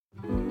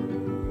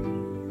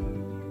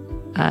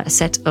a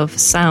set of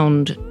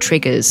sound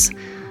triggers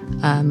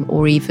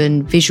or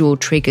even visual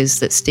triggers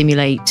that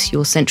stimulate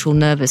your central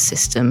nervous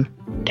system.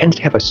 It tends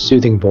to have a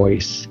soothing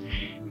voice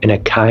and a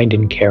kind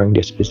and caring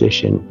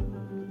disposition.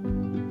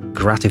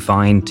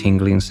 Gratifying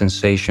tingling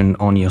sensation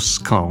on your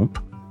scalp.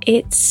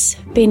 It's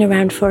been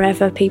around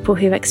forever. People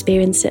who've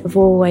experienced it have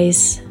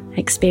always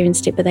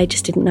experienced it, but they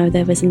just didn't know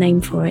there was a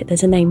name for it.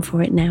 There's a name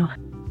for it now.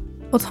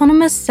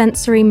 Autonomous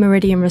Sensory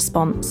Meridian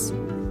Response,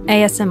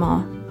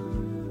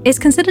 ASMR, is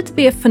considered to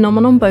be a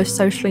phenomenon both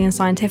socially and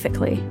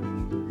scientifically.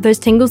 Those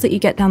tingles that you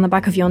get down the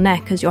back of your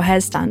neck as your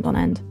hairs stand on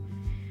end.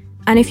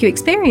 And if you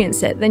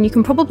experience it, then you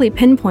can probably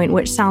pinpoint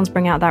which sounds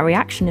bring out that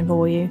reaction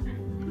for you.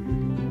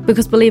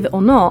 Because believe it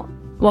or not,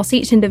 whilst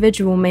each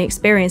individual may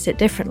experience it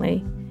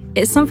differently,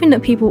 it's something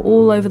that people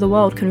all over the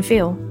world can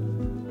feel.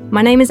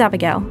 My name is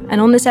Abigail,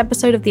 and on this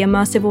episode of the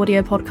Immersive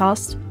Audio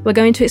Podcast, we're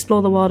going to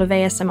explore the world of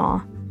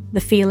ASMR,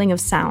 the feeling of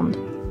sound.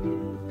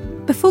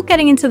 Before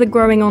getting into the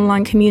growing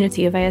online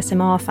community of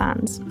ASMR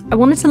fans, I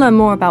wanted to learn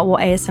more about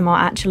what ASMR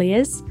actually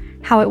is,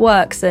 how it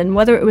works, and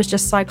whether it was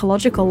just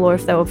psychological or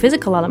if there were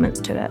physical elements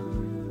to it.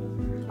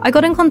 I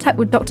got in contact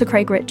with Dr.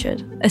 Craig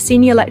Richard, a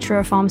senior lecturer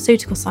of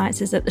pharmaceutical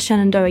sciences at the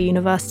Shenandoah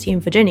University in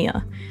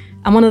Virginia,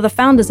 and one of the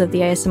founders of the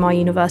ASMR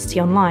University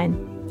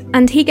Online,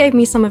 and he gave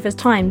me some of his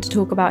time to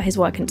talk about his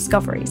work and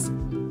discoveries.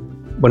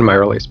 One of my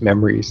earliest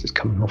memories is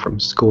coming home from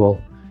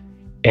school,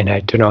 and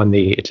I turn on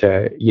it's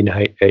a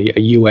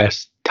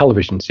U.S.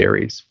 television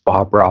series,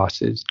 Bob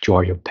Ross's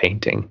Joy of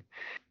Painting.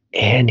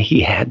 And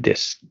he had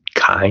this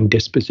kind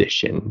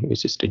disposition. He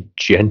was just a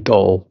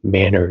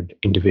gentle-mannered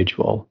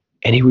individual.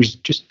 And he was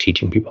just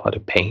teaching people how to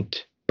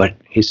paint. But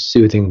his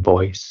soothing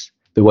voice,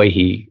 the way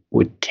he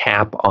would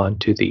tap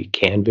onto the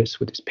canvas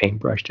with his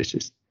paintbrush,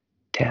 just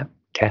tap,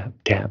 tap,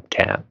 tap,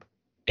 tap.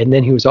 And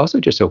then he was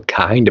also just so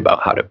kind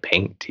about how to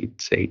paint.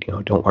 He'd say,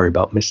 don't worry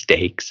about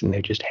mistakes, and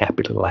they're just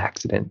happy little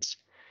accidents.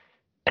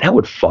 And I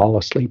would fall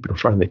asleep in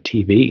front of the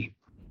TV.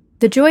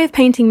 The Joy of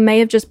Painting may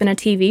have just been a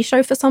TV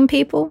show for some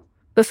people,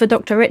 but for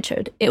Dr.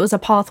 Richard, it was a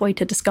pathway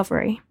to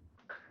discovery.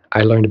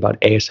 I learned about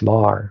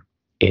ASMR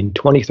in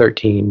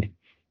 2013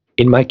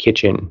 in my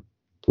kitchen,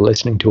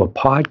 listening to a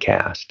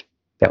podcast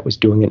that was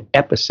doing an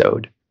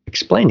episode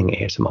explaining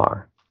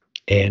ASMR.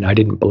 And I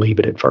didn't believe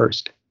it at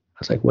first. I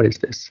was like, what is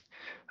this?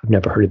 I've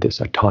never heard of this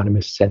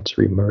autonomous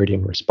sensory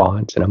meridian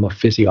response, and I'm a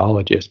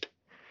physiologist.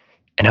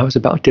 And I was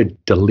about to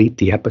delete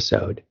the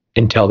episode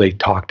until they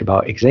talked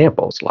about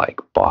examples like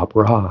Bob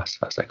Ross.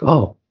 I was like,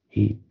 oh,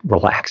 he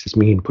relaxes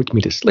me and puts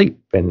me to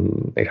sleep.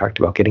 And they talked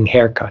about getting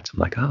haircuts. I'm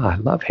like, I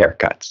love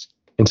haircuts.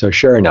 And so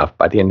sure enough,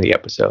 by the end of the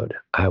episode,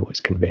 I was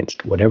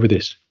convinced whatever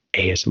this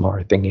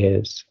ASMR thing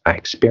is, I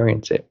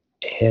experience it.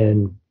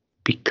 And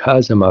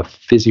because I'm a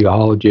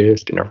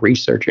physiologist and a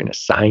researcher and a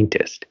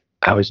scientist,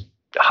 I was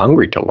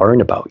hungry to learn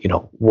about,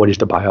 what is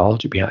the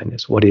biology behind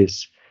this? What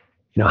is,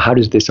 how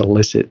does this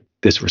elicit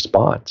this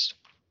response?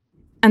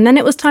 And then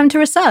it was time to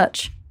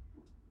research.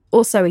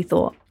 Or so he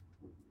thought.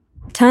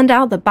 Turned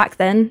out that back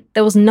then,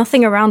 there was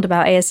nothing around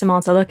about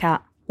ASMR to look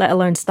at, let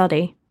alone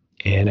study.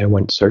 And I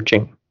went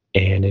searching.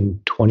 And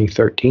in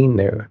 2013,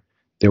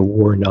 there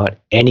were not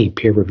any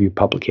peer-reviewed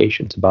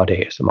publications about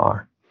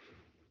ASMR.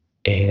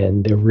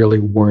 And there really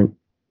weren't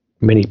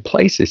many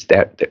places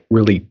that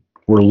really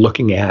were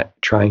looking at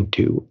trying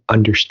to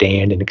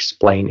understand and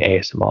explain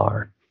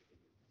ASMR.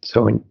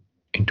 So in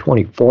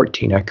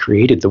 2014, I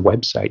created the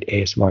website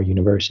ASMR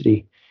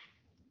University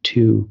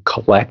to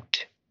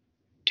collect,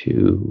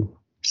 to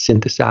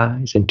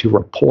synthesize, and to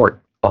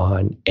report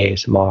on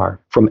ASMR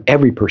from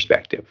every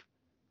perspective,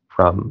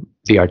 from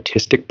the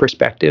artistic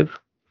perspective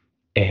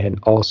and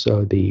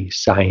also the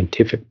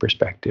scientific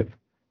perspective.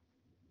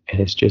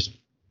 And it's just,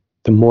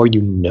 the more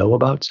you know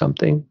about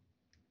something,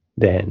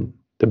 then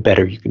the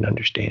better you can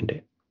understand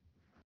it.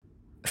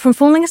 From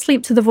falling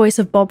asleep to the voice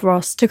of Bob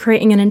Ross to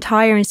creating an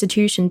entire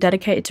institution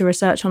dedicated to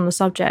research on the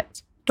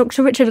subject,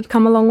 Dr. Richard had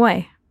come a long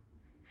way.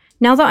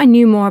 Now that I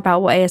knew more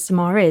about what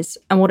ASMR is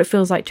and what it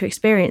feels like to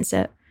experience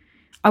it,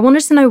 I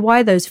wanted to know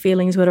why those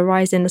feelings would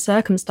arise in the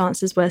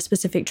circumstances where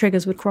specific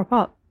triggers would crop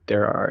up.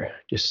 There are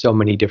just so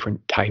many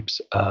different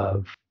types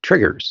of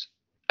triggers.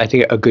 I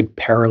think a good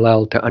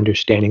parallel to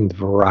understanding the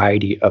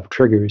variety of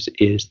triggers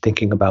is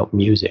thinking about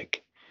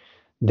music.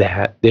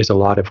 That there's a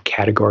lot of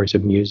categories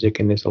of music,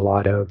 and there's a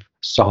lot of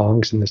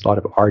songs, and there's a lot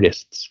of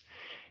artists.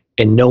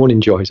 And no one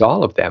enjoys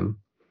all of them,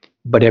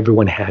 but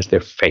everyone has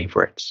their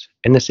favorites.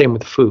 And the same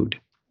with food.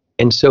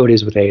 And so it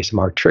is with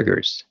ASMR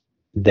triggers,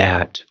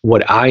 that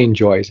what I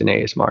enjoy as an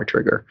ASMR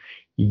trigger,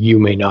 you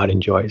may not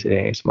enjoy as an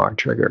ASMR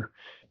trigger.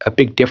 A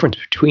big difference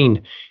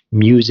between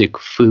music,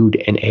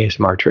 food, and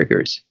ASMR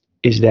triggers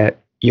is that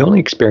you only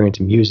experience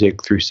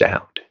music through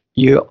sound.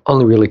 You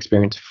only really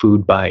experience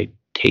food by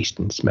taste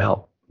and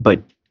smell.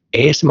 But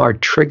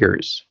ASMR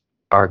triggers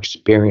are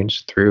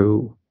experienced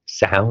through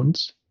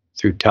sounds,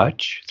 through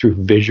touch, through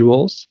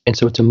visuals. And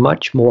so it's a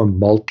much more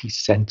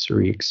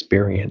multi-sensory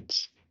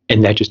experience.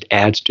 And that just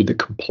adds to the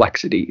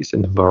complexities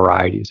and the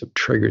varieties of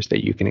triggers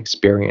that you can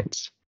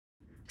experience.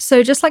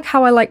 So just like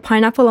how I like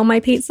pineapple on my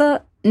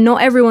pizza,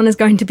 not everyone is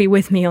going to be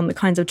with me on the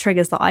kinds of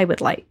triggers that I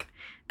would like.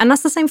 And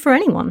that's the same for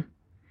anyone.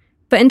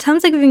 But in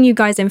terms of giving you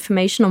guys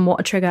information on what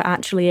a trigger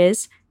actually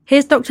is,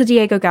 here's Dr.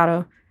 Diego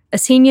Garro, a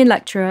senior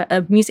lecturer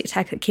of music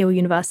tech at Keele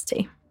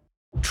University.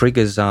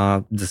 Triggers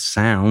are the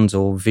sounds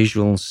or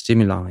visual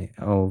stimuli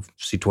of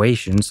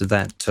situations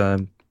that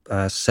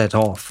set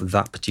off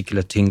that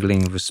particular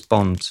tingling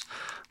response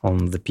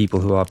on the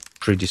people who are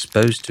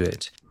predisposed to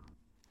it.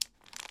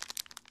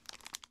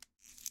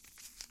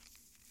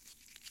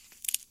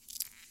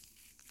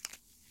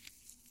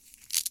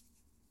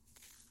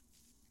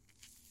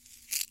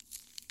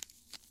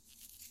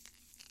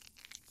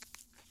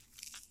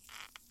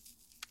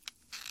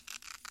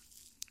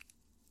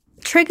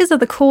 Triggers are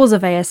the cause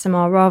of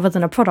ASMR rather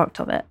than a product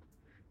of it.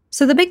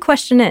 So the big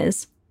question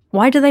is,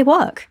 why do they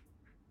work?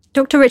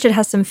 Dr. Richard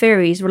has some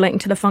theories relating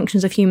to the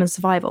functions of human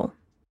survival.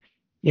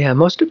 Yeah,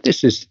 most of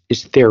this is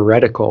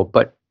theoretical,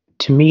 but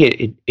to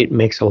me it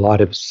makes a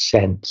lot of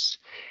sense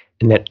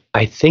in that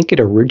I think it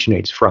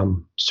originates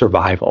from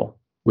survival,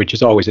 which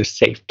is always a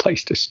safe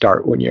place to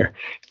start when you're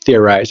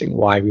theorizing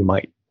why we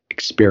might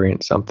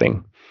experience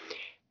something.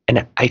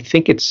 And I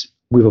think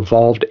we've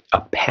evolved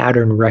a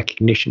pattern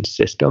recognition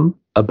system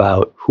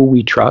about who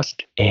we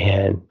trust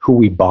and who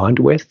we bond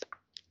with.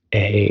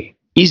 A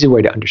easy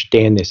way to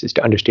understand this is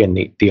to understand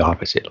the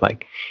opposite.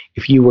 Like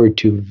if you were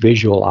to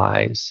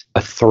visualize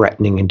a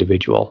threatening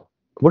individual,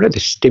 what are the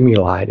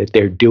stimuli that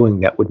they're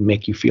doing that would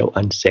make you feel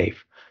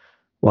unsafe?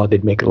 Well,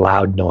 they'd make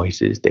loud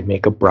noises, they'd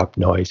make abrupt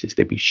noises,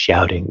 they'd be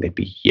shouting, they'd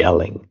be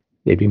yelling,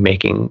 they'd be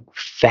making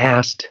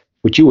fast,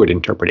 which you would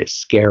interpret as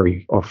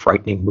scary or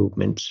frightening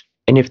movements.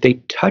 And if they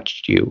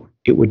touched you,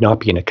 it would not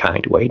be in a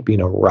kind way, it'd be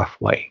in a rough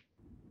way.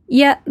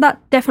 Yeah,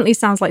 that definitely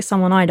sounds like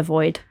someone I'd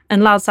avoid,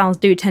 and loud sounds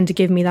do tend to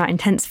give me that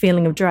intense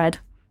feeling of dread.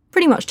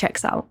 Pretty much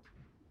checks out.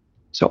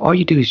 So all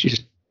you do is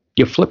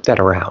you flip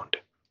that around.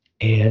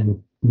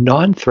 And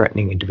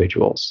non-threatening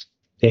individuals,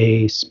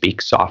 they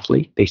speak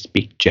softly, they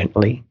speak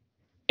gently.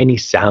 Any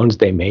sounds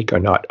they make are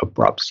not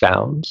abrupt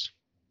sounds.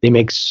 They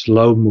make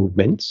slow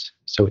movements,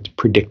 so it's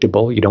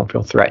predictable, you don't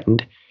feel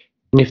threatened.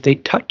 And if they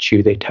touch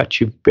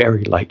you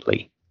very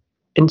lightly.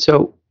 And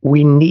so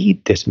we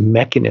need this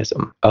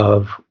mechanism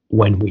of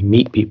when we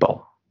meet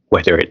people,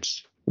 whether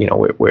it's,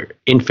 we're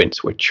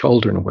infants, we're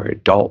children, we're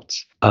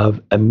adults,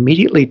 of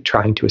immediately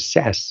trying to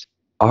assess,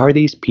 are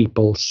these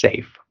people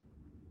safe?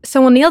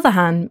 So on the other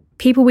hand,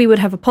 people we would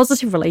have a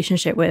positive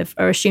relationship with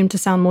are assumed to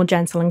sound more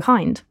gentle and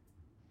kind.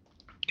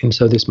 And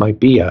so this might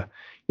be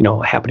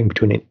happening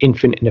between an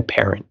infant and a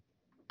parent,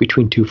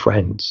 between two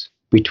friends,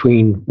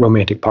 between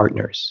romantic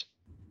partners.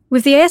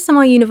 With the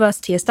ASMR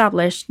University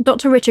established,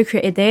 Dr. Richard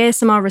created the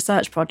ASMR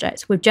Research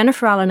Project with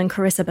Jennifer Allen and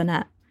Carissa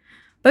Burnett.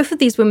 Both of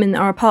these women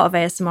are a part of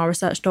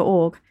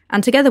ASMRresearch.org,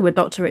 and together with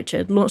Dr.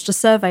 Richard, launched a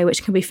survey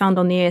which can be found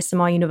on the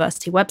ASMR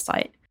University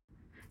website.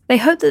 They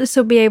hope that this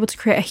will be able to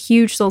create a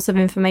huge source of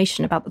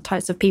information about the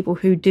types of people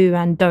who do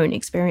and don't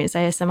experience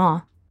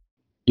ASMR.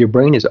 Your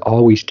brain is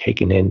always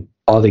taking in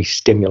all these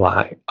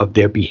stimuli of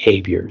their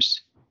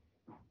behaviors,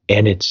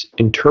 and it's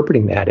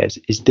interpreting that as,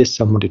 is this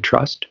someone to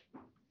trust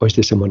or is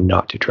this someone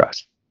not to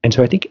trust? And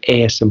so I think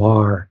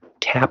ASMR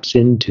taps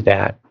into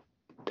that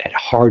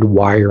hard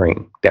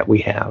wiring that we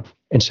have.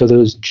 And so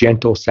those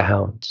gentle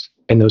sounds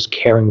and those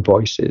caring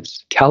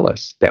voices tell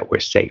us that we're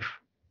safe.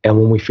 And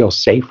when we feel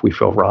safe, we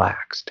feel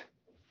relaxed.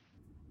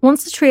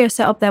 Once the trio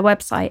set up their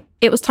website,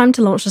 it was time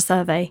to launch a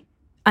survey,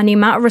 and the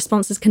amount of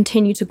responses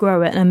continued to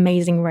grow at an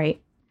amazing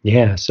rate.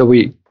 Yeah, so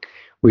we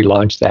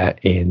launched that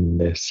in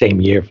the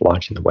same year of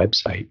launching the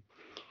website.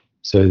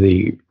 So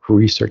the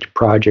research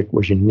project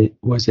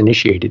was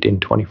initiated in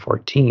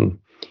 2014,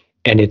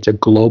 and it's a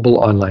global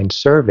online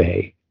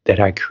survey that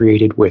I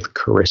created with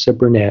Carissa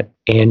Burnett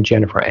and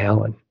Jennifer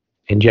Allen.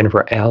 And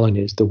Jennifer Allen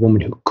is the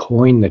woman who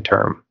coined the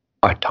term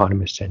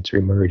autonomous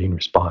sensory meridian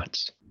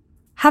response.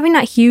 Having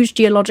that huge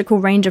geological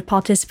range of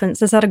participants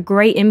has had a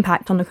great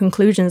impact on the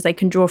conclusions they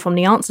can draw from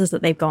the answers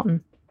that they've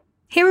gotten.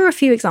 Here are a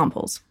few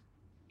examples.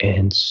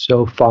 And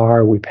so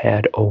far, we've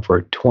had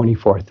over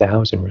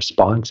 24,000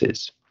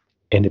 responses.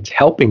 And it's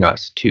helping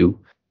us to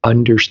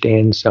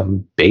understand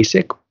some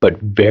basic but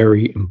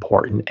very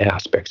important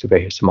aspects of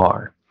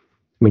ASMR.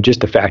 I mean,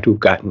 just the fact we've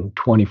gotten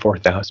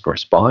 24,000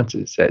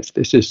 responses says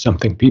this is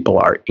something people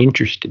are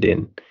interested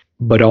in.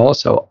 But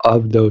also,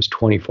 of those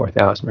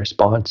 24,000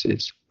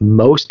 responses,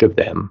 most of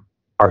them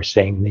are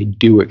saying they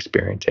do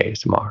experience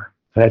ASMR.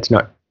 And that's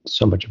not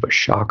so much of a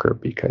shocker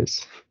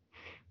because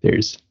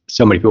there's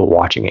so many people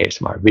watching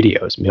ASMR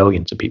videos,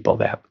 millions of people,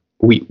 that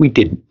we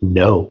didn't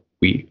know.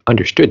 We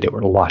understood there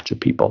were lots of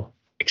people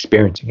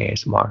experiencing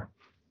ASMR.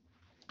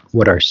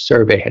 What our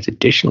survey has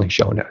additionally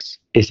shown us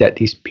is that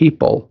these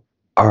people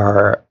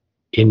are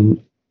in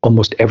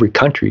almost every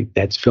country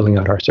that's filling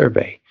out our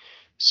survey.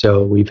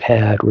 So we've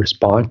had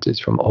responses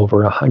from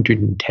over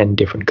 110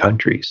 different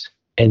countries.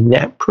 And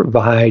that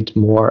provides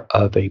more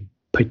of a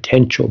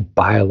potential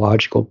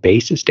biological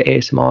basis to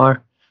ASMR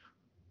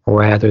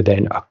rather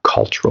than a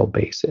cultural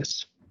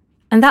basis.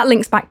 And that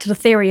links back to the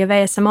theory of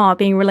ASMR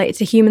being related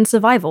to human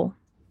survival.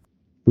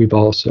 We've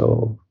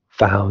also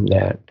found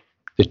that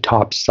the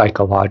top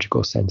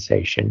psychological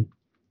sensation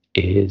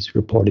is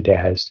reported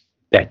as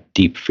that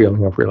deep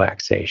feeling of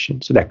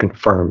relaxation. So that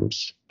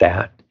confirms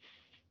that.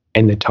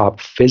 And the top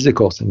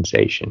physical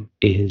sensation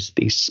is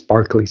these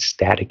sparkly,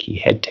 staticky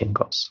head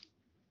tingles.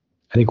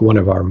 I think one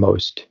of our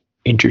most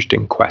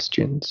interesting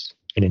questions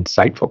and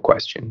insightful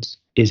questions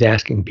is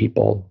asking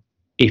people,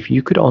 if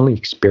you could only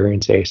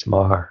experience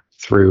ASMR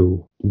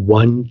through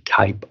one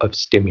type of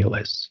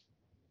stimulus,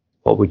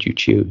 what would you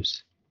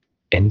choose?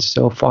 And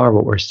so far,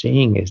 what we're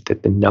seeing is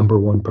that the number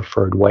one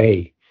preferred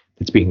way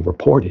that's being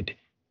reported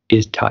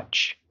is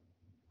touch.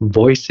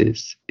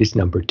 Voices is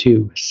number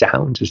 2,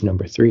 sounds is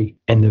number 3,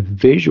 and the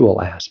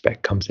visual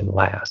aspect comes in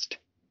last.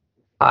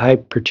 I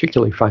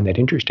particularly find that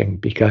interesting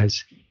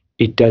because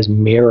it does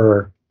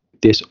mirror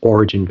this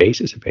origin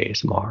basis of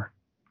ASMR,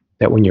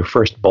 that when you're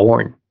first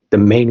born, the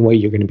main way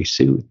you're going to be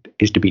soothed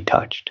is to be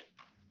touched.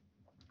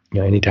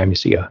 Anytime you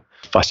see a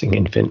fussing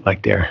infant,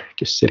 like they're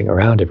just sitting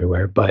around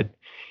everywhere, but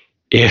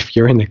if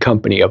you're in the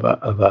company of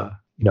a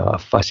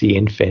fussy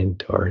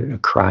infant or a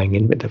crying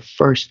infant, the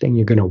first thing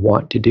you're going to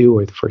want to do,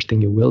 or the first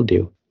thing you will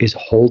do, is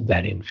hold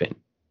that infant.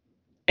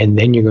 And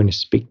then you're going to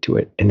speak to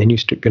it. And then you're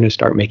going to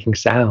start making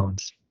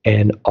sounds.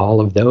 And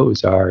all of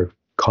those are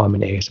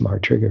common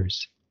ASMR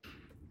triggers.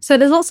 So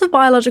there's lots of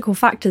biological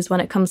factors when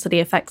it comes to the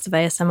effects of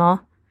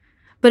ASMR.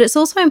 But it's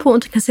also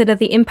important to consider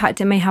the impact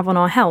it may have on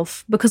our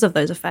health because of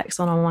those effects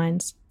on our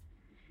minds.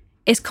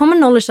 It's common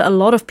knowledge that a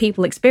lot of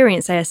people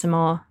experience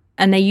ASMR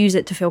and they use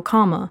it to feel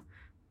calmer.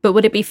 But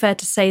would it be fair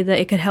to say that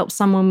it could help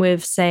someone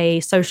with, say,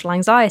 social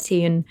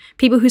anxiety and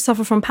people who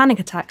suffer from panic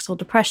attacks or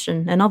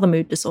depression and other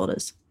mood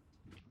disorders?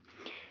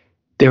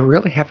 There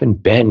really haven't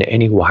been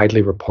any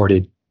widely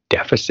reported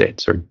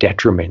deficits or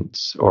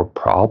detriments or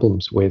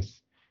problems with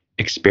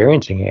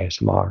experiencing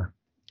ASMR.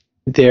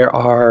 There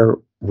are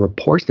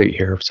reports that you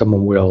hear if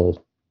someone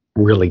will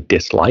really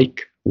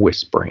dislike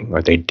whispering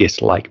or they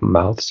dislike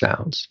mouth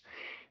sounds,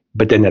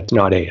 but then that's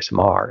not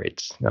ASMR.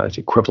 It's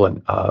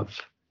equivalent of,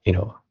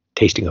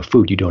 tasting a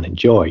food you don't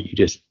enjoy.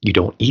 You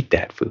don't eat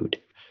that food.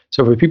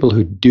 So for people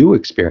who do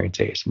experience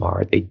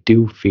ASMR, they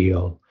do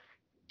feel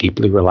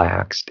deeply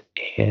relaxed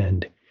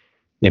and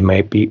they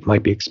might be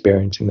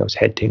experiencing those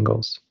head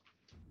tingles.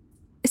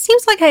 It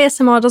seems like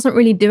ASMR doesn't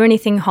really do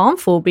anything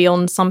harmful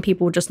beyond some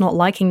people just not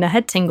liking the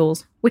head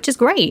tingles, which is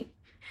great.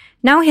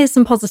 Now here's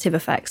some positive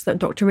effects that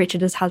Dr.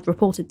 Richards has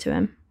reported to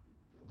him.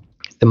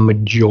 The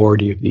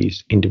majority of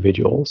these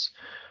individuals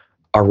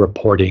are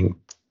reporting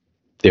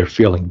they're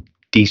feeling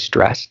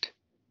de-stressed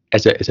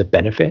as a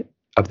benefit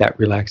of that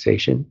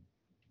relaxation,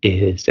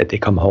 is that they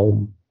come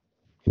home,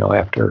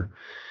 after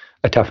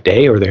a tough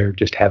day or they're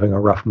just having a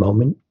rough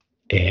moment.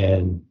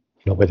 And,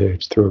 whether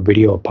it's through a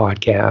video, a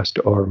podcast,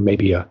 or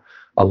maybe a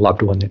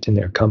loved one that's in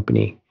their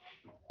company,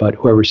 but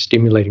whoever's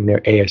stimulating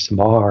their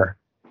ASMR,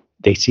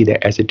 they see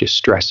that as a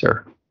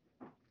distressor.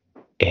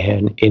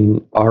 And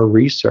in our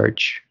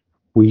research,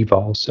 we've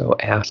also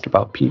asked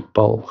about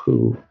people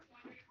who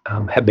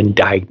have been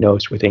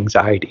diagnosed with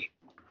anxiety,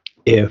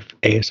 if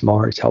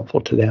ASMR is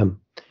helpful to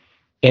them.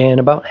 And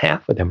about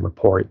half of them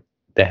report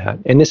that,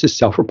 and this is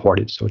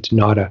self-reported, so it's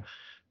not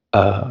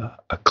a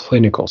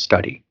clinical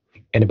study.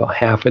 And about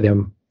half of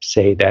them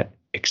say that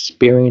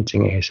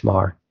experiencing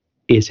ASMR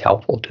is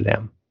helpful to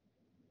them.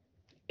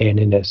 And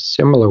in a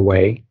similar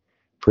way,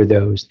 for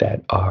those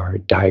that are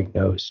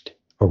diagnosed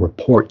or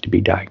report to be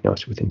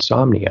diagnosed with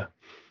insomnia,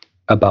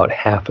 about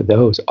half of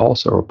those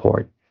also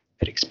report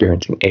that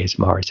experiencing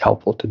ASMR is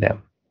helpful to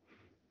them.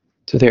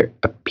 So there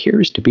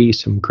appears to be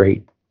some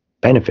great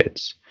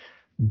benefits,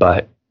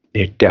 but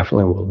there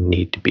definitely will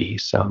need to be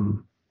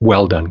some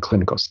well-done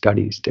clinical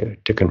studies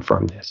to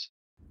confirm this.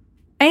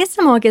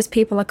 ASMR gives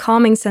people a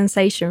calming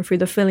sensation through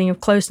the feeling of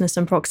closeness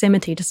and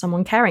proximity to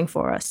someone caring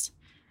for us.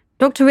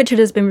 Dr. Richard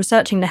has been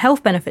researching the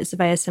health benefits of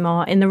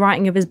ASMR in the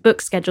writing of his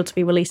book scheduled to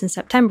be released in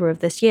September of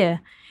this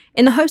year,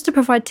 in the hopes to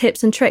provide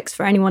tips and tricks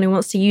for anyone who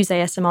wants to use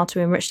ASMR to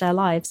enrich their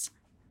lives.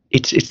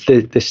 It's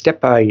the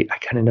step I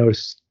kind of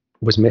noticed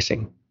was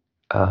missing.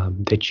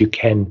 That you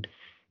can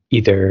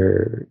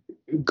either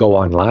go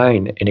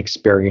online and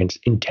experience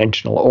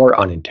intentional or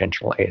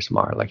unintentional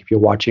ASMR. Like if you're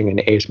watching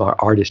an ASMR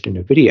artist in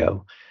a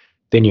video,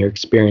 then you're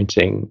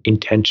experiencing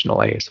intentional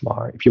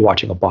ASMR. If you're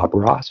watching a Bob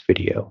Ross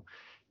video,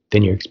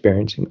 then you're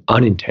experiencing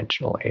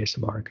unintentional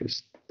ASMR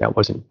because that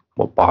wasn't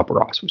what Bob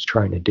Ross was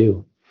trying to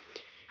do.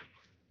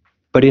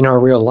 But in our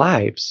real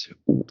lives,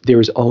 there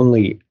is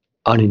only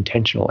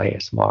unintentional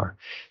ASMR.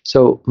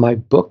 So my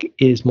book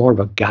is more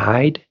of a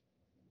guide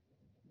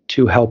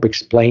to help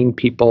explain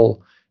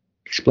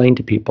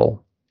to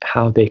people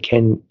how they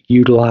can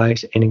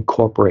utilize and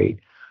incorporate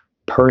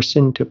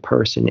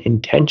person-to-person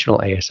intentional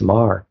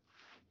ASMR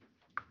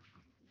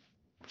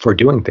for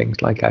doing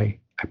things like I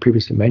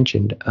previously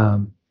mentioned,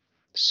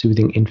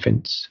 soothing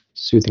infants,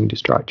 soothing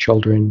distraught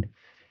children,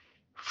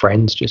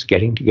 friends just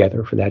getting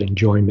together for that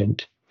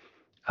enjoyment,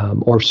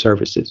 or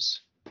services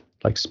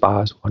like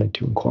spas wanted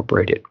to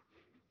incorporate it.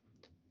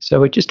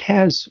 So it just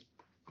has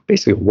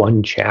basically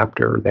one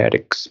chapter that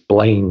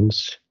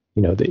explains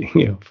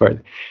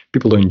for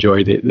people to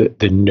enjoy the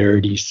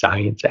nerdy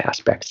science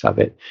aspects of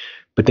it.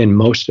 But then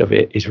most of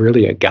it is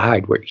really a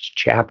guide where each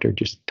chapter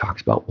just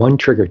talks about one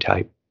trigger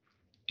type.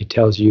 It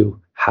tells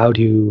you how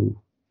to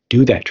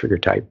do that trigger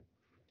type,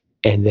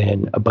 and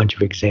then a bunch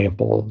of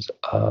examples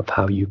of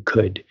how you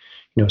could,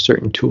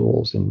 certain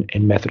tools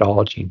and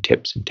methodology and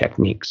tips and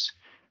techniques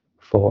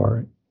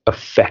for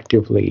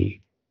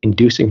effectively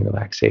inducing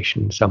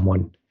relaxation in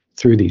someone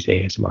through these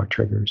ASMR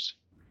triggers.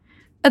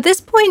 At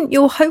this point,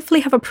 you'll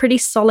hopefully have a pretty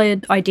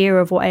solid idea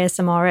of what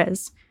ASMR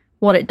is,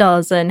 what it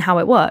does, and how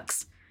it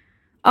works.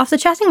 After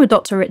chatting with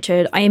Dr.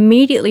 Richard, I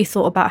immediately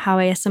thought about how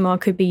ASMR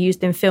could be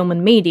used in film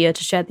and media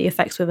to share the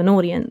effects with an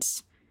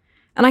audience.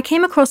 And I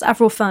came across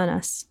Avril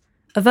Furness,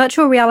 a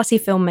virtual reality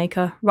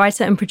filmmaker,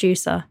 writer and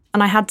producer,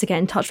 and I had to get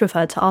in touch with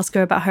her to ask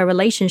her about her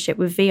relationship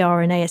with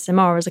VR and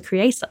ASMR as a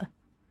creator.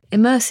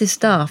 Immersive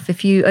stuff,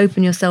 if you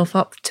open yourself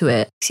up to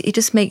it, it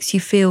just makes you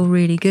feel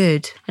really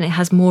good, and it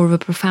has more of a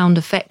profound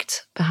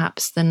effect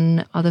perhaps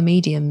than other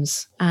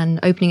mediums. And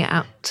opening it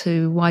out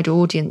to a wider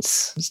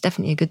audience is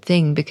definitely a good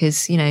thing,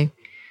 because the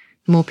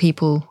more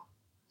people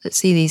that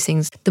see these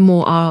things, the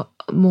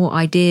more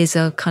ideas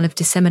are kind of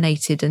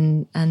disseminated,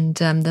 and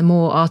the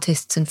more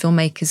artists and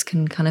filmmakers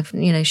can kind of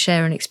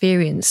share an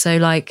experience. So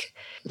like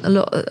a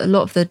lot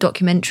of the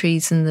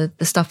documentaries and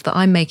the stuff that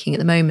I'm making at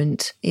the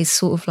moment is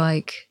sort of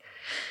like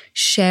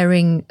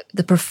sharing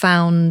the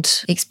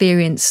profound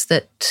experience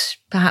that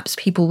perhaps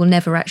people will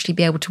never actually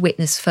be able to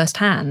witness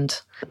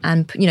firsthand.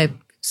 And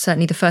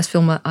certainly the first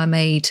film I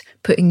made,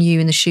 putting you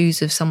in the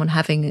shoes of someone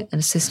having an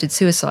assisted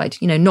suicide,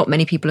 not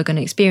many people are going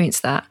to experience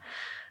that.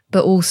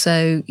 But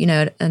also,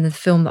 and the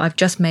film that I've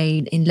just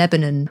made in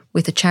Lebanon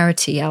with a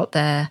charity out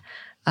there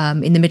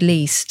in the Middle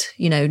East,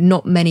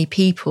 not many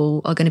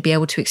people are going to be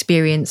able to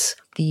experience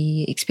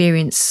the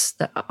experience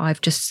that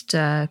I've just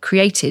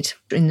created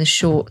in the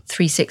short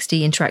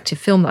 360 interactive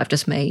film that I've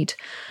just made.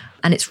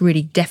 And it's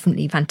really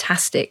definitely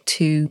fantastic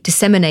to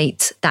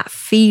disseminate that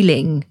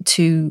feeling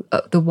to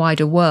the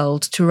wider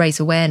world, to raise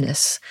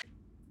awareness.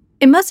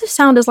 Immersive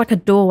sound is like a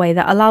doorway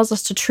that allows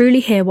us to truly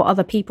hear what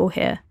other people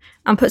hear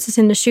and puts us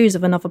in the shoes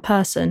of another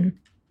person.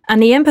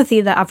 And the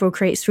empathy that Avril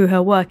creates through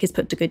her work is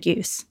put to good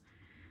use.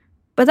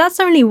 But that's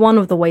only one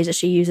of the ways that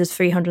she uses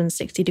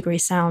 360-degree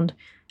sound,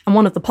 and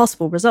one of the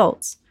possible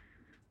results.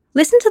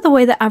 Listen to the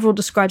way that Avril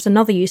describes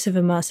another use of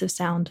immersive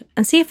sound,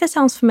 and see if it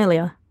sounds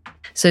familiar.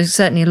 So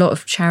certainly a lot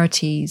of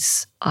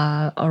charities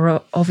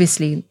are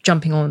obviously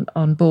jumping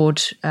on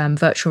board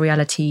virtual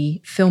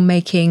reality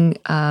filmmaking,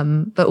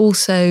 but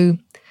also,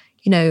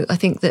 I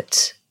think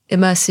that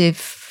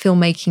immersive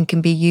filmmaking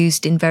can be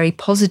used in very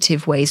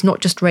positive ways,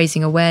 not just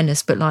raising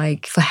awareness, but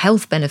like for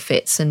health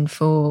benefits and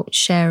for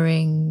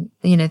sharing,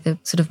 the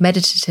sort of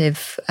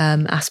meditative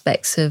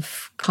aspects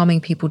of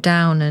calming people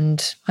down.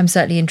 And I'm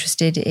certainly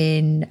interested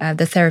in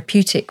the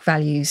therapeutic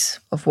values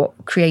of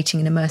what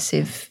creating an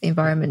immersive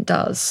environment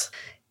does.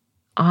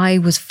 I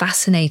was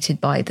fascinated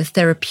by the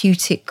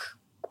therapeutic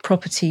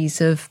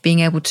properties of being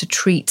able to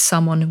treat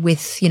someone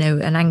with,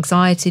 an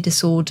anxiety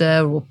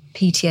disorder or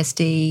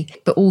PTSD,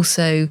 but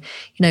also,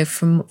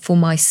 for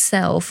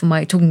myself,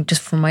 talking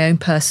just from my own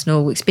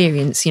personal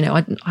experience,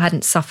 I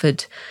hadn't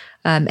suffered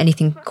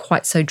anything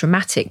quite so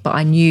dramatic, but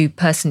I knew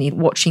personally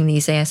watching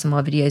these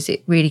ASMR videos,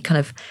 it really kind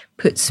of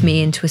puts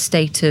me into a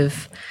state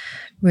of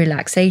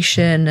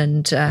relaxation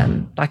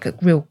and like a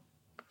real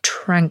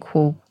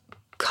tranquil,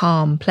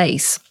 calm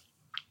place.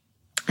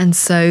 And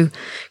so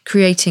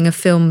creating a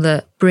film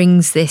that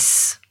brings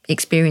this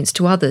experience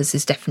to others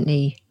is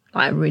definitely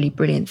like a really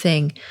brilliant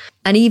thing.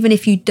 And even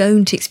if you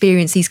don't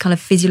experience these kind of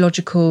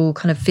physiological,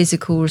 kind of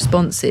physical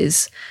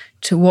responses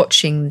to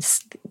watching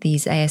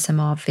these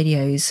ASMR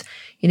videos,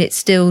 it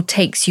still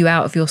takes you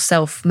out of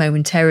yourself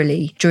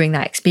momentarily during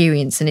that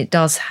experience. And it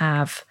does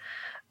have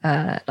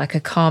like a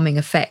calming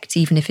effect,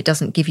 even if it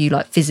doesn't give you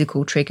like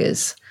physical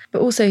triggers.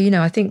 But also,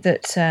 I think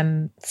that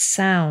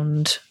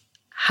sound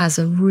has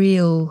a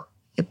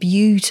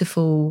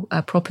beautiful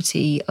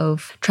property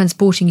of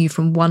transporting you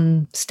from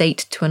one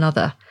state to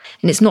another.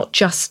 And it's not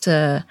just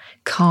a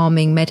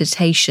calming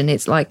meditation.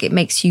 It's like it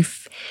makes you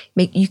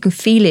you can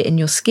feel it in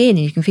your skin,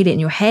 and you can feel it in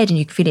your head, and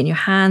you can feel it in your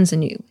hands,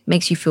 and it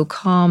makes you feel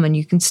calm, and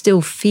you can still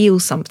feel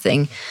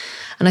something.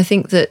 And I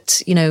think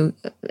that,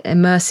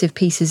 immersive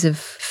pieces of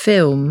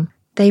film,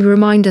 they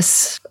remind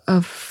us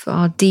of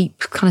our deep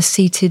kind of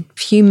seated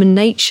human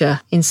nature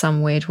in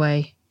some weird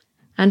way.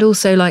 And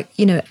also,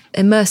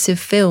 immersive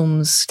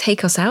films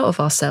take us out of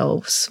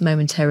ourselves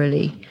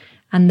momentarily,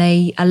 and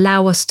they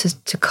allow us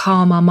to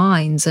calm our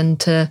minds and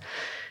to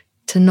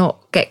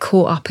not get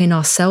caught up in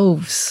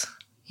ourselves,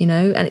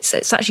 And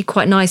it's actually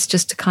quite nice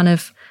just to kind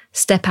of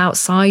step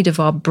outside of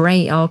our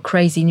brain, our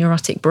crazy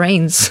neurotic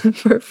brains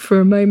for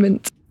a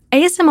moment.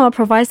 ASMR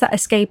provides that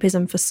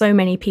escapism for so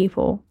many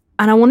people,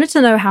 and I wanted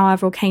to know how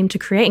Avril came to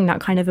creating that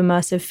kind of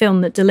immersive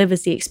film that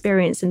delivers the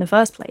experience in the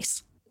first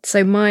place.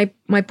 So my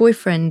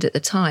boyfriend at the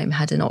time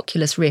had an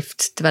Oculus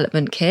Rift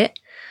development kit,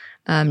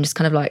 just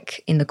kind of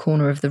like in the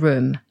corner of the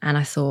room. And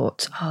I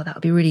thought, oh, that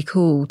would be really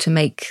cool to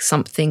make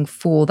something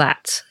for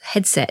that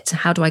headset.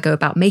 How do I go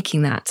about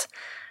making that?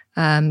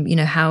 And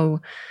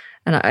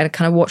I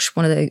kind of watched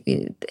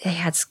he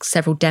had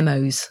several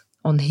demos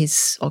on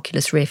his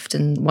Oculus Rift,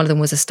 and one of them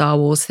was a Star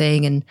Wars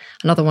thing, and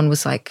another one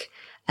was like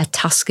a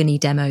Tuscany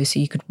demo. So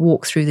you could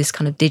walk through this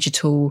kind of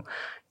digital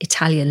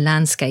Italian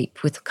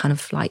landscape with kind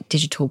of like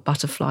digital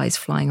butterflies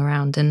flying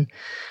around. And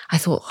I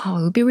thought, oh,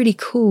 it would be really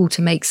cool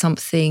to make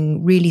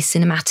something really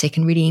cinematic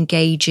and really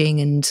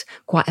engaging and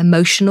quite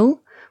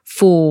emotional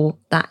for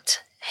that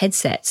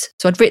headset.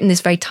 So I'd written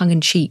this very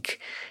tongue-in-cheek,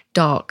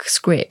 dark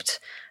script.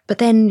 But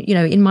then,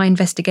 in my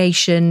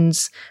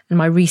investigations and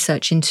my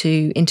research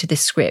into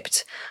this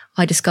script,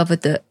 I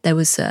discovered that there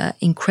was an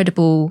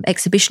incredible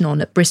exhibition on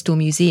at Bristol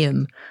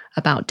Museum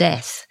about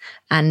death.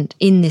 And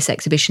in this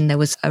exhibition, there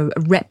was a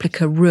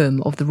replica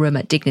room of the room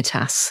at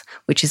Dignitas,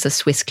 which is a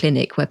Swiss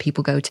clinic where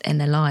people go to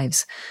end their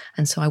lives.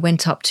 And so I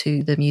went up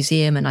to the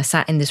museum and I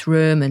sat in this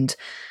room, and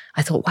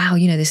I thought, wow,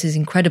 this is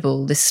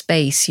incredible, this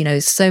space,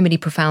 so many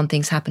profound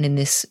things happen in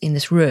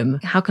this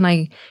room. How can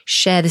I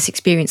share this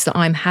experience that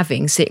I'm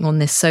having sitting on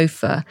this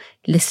sofa,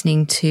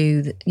 listening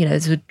to,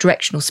 there's a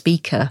directional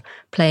speaker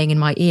playing in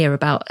my ear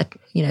about,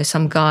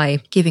 some guy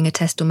giving a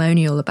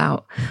testimonial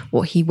about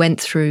what he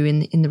went through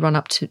in the run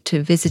up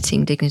to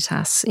visiting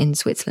Dignitas in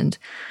Switzerland.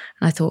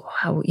 And I thought,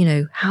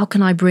 how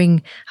can I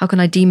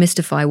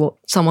demystify what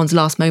someone's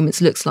last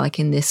moments looks like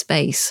in this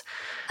space?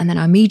 And then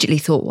I immediately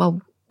thought, well,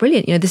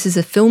 brilliant. This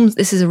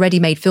is a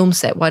ready-made film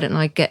set. Why don't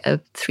I get a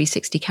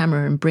 360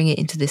 camera and bring it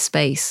into this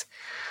space?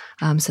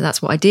 So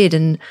that's what I did.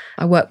 And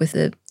I worked with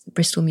the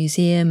Bristol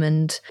Museum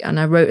and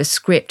I wrote a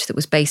script that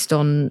was based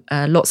on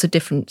lots of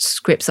different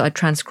scripts that I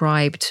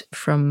transcribed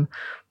from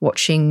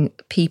watching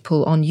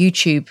people on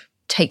YouTube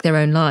take their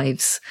own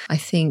lives. I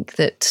think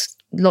that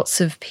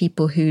lots of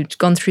people who'd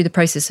gone through the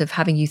process of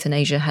having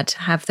euthanasia had to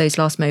have those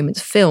last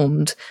moments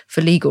filmed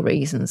for legal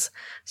reasons.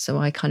 So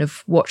I kind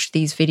of watched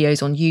these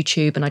videos on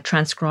YouTube and I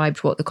transcribed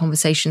what the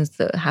conversations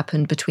that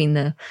happened between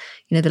the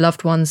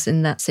loved ones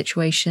in that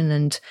situation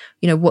and,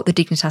 what the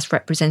Dignitas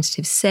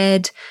representatives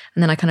said.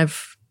 And then I kind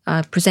of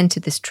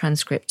presented this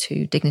transcript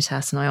to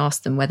Dignitas and I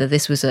asked them whether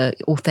this was an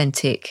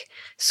authentic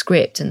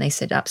script. And they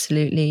said,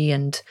 absolutely.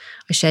 And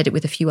I shared it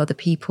with a few other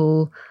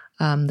people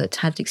that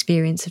had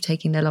experience of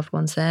taking their loved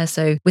ones there.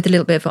 So with a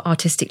little bit of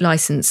artistic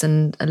license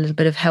and a little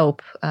bit of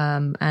help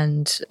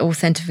and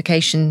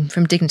authentication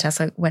from Dignitas,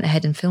 I went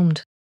ahead and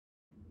filmed.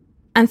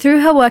 And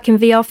through her work in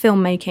VR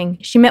filmmaking,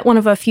 she met one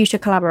of her future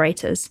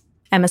collaborators,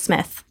 Emma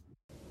Smith.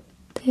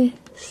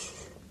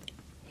 This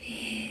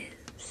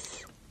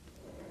is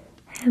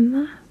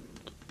Emma.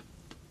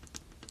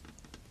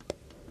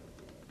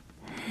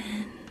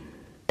 And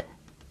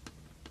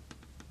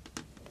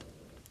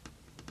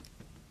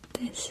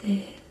this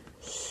is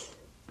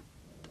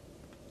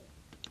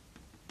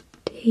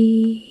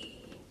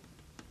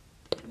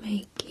to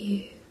make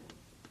you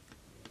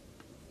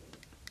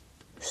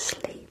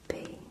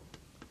sleepy.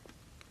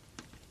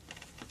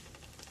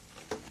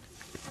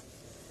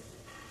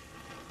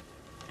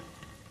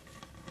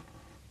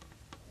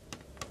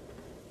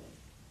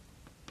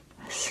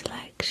 A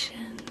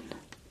selection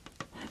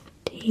of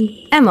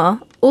tea.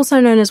 Emma,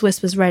 also known as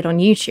Whispers Red on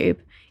YouTube,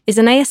 is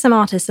an ASMR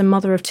artist and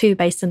mother of two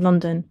based in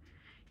London.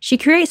 She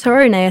creates her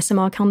own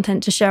ASMR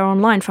content to share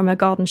online from her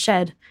garden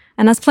shed,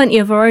 and has plenty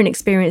of her own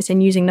experience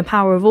in using the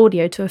power of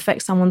audio to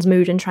affect someone's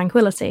mood and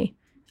tranquility.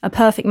 A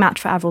perfect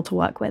match for Avril to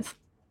work with.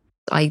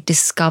 I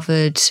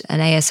discovered an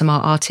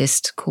ASMR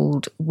artist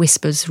called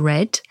Whispers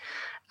Red,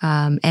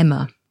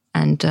 Emma,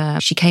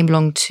 and she came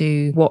along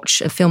to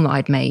watch a film that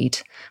I'd made,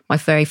 my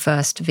very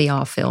first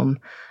VR film.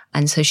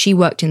 And so she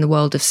worked in the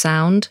world of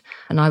sound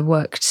and I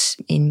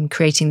worked in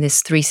creating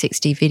this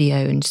 360 video.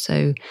 And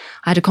so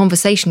I had a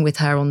conversation with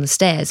her on the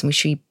stairs and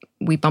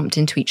we bumped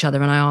into each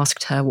other and I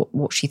asked her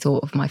what she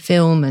thought of my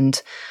film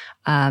and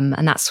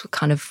that's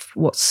kind of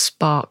what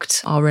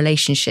sparked our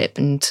relationship.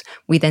 And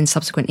we then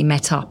subsequently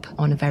met up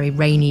on a very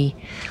rainy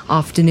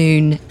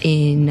afternoon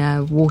in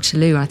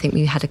Waterloo. I think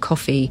we had a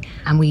coffee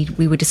and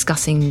we were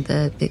discussing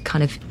the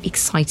kind of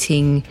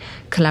exciting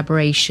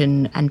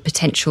collaboration and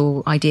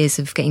potential ideas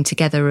of getting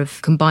together,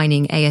 of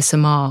combining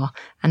ASMR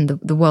and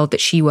the world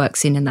that she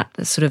works in and that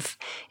the sort of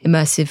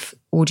immersive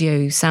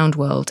audio sound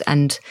world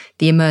and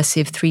the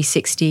immersive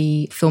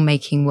 360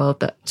 filmmaking world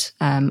that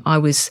I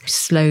was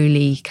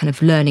slowly kind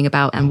of learning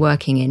about and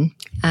working in.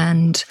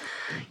 And,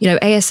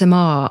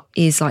 ASMR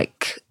is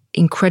like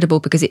incredible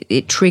because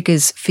it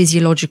triggers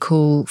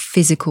physical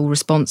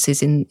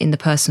responses in the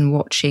person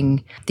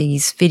watching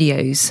these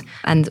videos.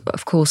 And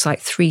of course, like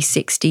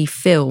 360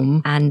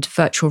 film and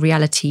virtual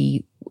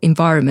reality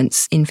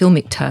environments in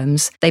filmic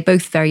terms, they're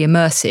both very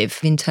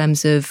immersive in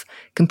terms of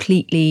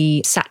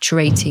completely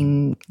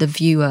saturating the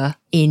viewer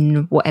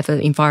in whatever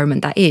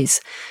environment that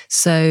is.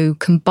 So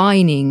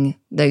combining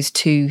those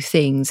two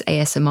things,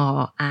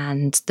 ASMR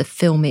and the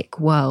filmic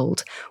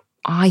world,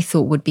 I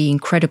thought would be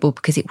incredible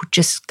because it would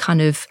just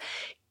kind of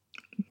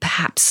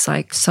perhaps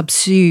like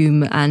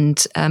subsume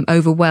and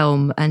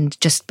overwhelm and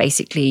just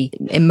basically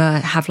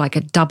have like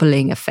a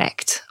doubling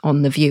effect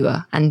on the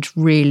viewer and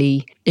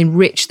really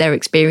enrich their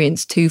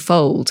experience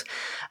twofold.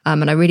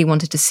 And I really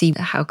wanted to see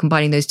how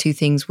combining those two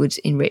things would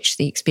enrich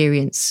the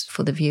experience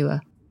for the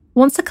viewer.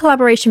 Once the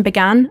collaboration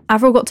began,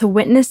 Avril got to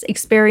witness,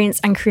 experience,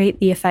 and create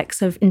the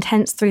effects of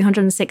intense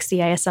 360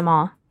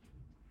 ASMR.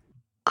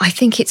 I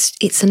think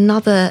it's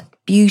another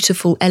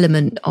beautiful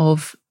element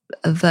of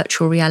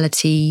virtual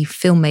reality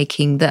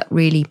filmmaking that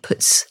really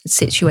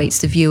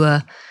situates the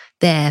viewer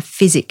there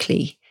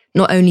physically.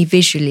 Not only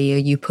visually are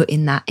you put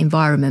in that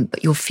environment,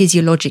 but you're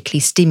physiologically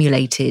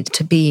stimulated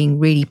to being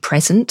really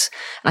present.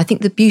 I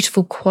think the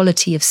beautiful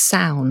quality of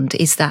sound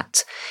is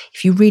that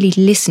if you really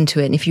listen to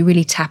it and if you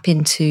really tap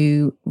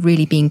into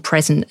really being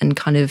present and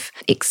kind of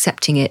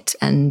accepting it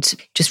and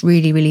just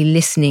really, really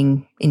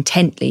listening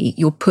intently,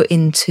 you're put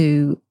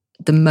into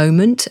the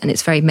moment and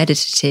it's very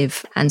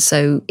meditative. And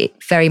so it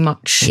very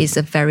much is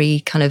a very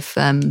kind of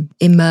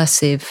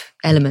immersive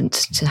element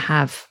to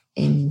have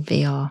in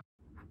VR.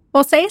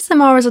 Whilst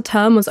ASMR as a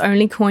term was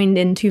only coined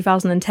in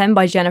 2010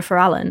 by Jennifer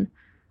Allen,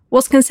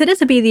 what's considered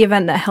to be the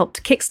event that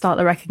helped kickstart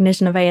the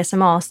recognition of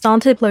ASMR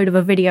started upload of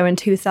a video in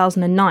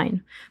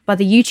 2009 by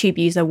the YouTube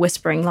user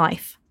Whispering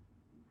Life.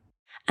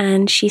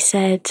 And she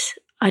said,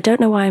 "I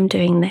don't know why I'm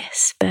doing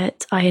this,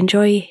 but I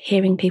enjoy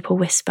hearing people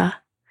whisper.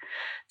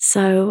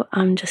 So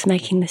I'm just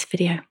making this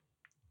video."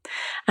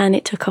 And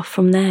it took off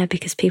from there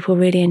because people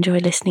really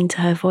enjoyed listening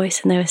to her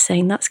voice and they were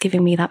saying, "That's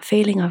giving me that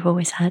feeling I've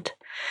always had."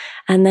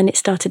 And then it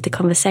started the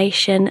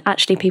conversation.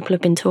 Actually, people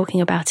have been talking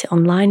about it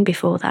online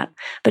before that,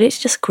 but it's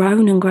just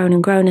grown and grown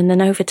and grown. And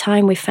then over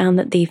time, we found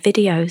that the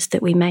videos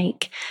that we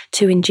make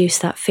to induce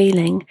that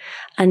feeling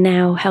are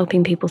now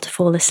helping people to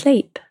fall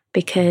asleep,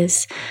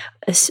 because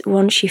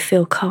once you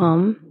feel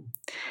calm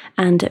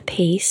and at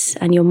peace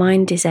and your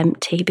mind is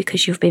empty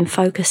because you've been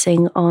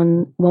focusing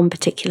on one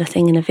particular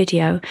thing in a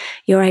video,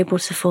 you're able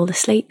to fall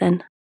asleep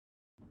then.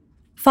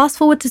 Fast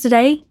forward to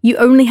today, you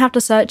only have to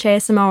search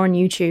ASMR on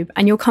YouTube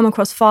and you'll come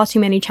across far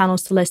too many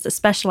channels to list that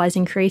specialise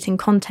in creating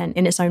content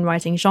in its own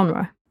writing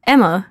genre.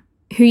 Emma,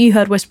 who you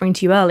heard whispering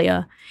to you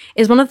earlier,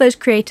 is one of those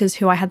creators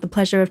who I had the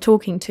pleasure of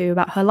talking to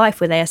about her life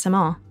with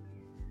ASMR.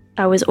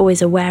 I was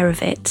always aware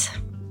of it,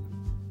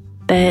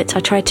 but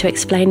I tried to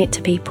explain it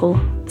to people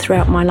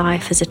throughout my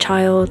life as a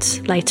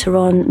child. Later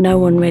on, no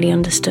one really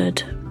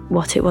understood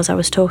what it was I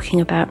was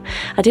talking about.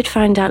 I did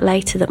find out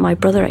later that my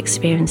brother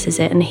experiences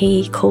it and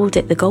he called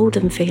it the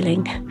golden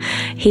feeling.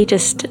 He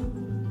just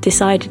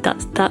decided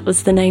that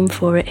was the name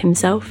for it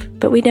himself,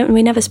 but we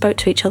never spoke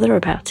to each other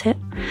about it.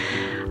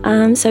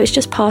 So it's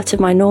just part of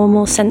my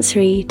normal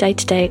sensory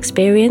day-to-day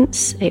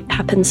experience. It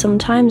happens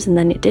sometimes and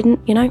then it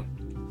didn't, you know.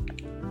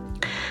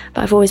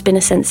 But I've always been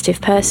a sensitive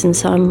person,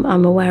 so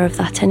I'm aware of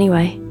that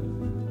anyway.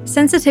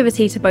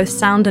 Sensitivity to both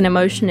sound and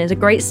emotion is a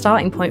great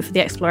starting point for the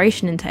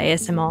exploration into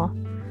ASMR.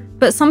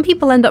 But some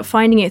people end up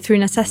finding it through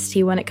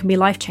necessity when it can be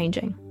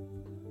life-changing.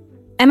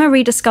 Emma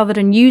rediscovered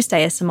and used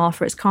ASMR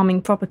for its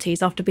calming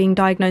properties after being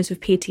diagnosed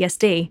with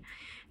PTSD,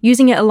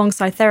 using it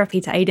alongside therapy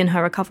to aid in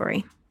her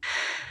recovery.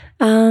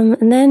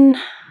 And then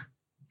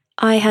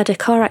I had a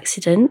car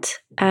accident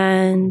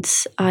and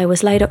I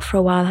was laid up for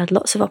a while, had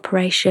lots of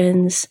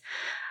operations,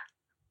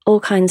 all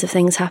kinds of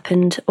things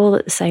happened all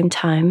at the same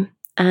time.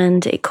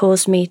 And it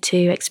caused me to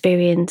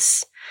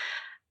experience,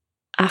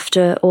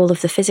 after all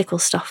of the physical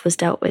stuff was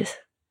dealt with,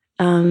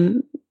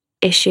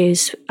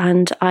 issues,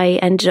 and I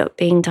ended up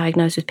being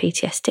diagnosed with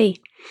PTSD.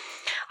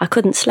 I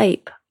couldn't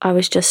sleep. I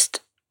was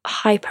just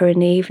hyper in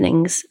the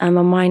evenings and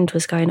my mind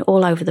was going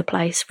all over the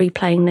place,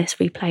 replaying this,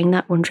 replaying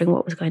that, wondering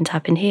what was going to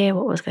happen here,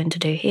 what was going to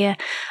do here.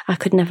 I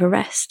could never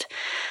rest.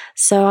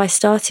 So I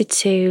started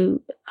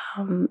to,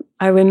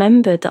 I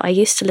remembered that I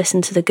used to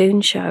listen to The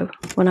Goon Show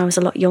when I was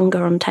a lot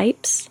younger on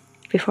tapes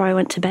before I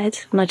went to bed,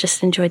 and I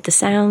just enjoyed the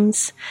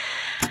sounds.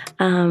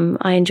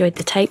 I enjoyed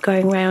the tape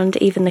going round,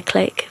 even the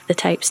click, the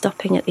tape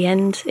stopping at the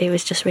end. It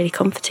was just really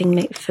comforting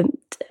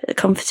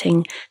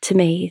to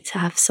me to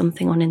have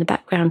something on in the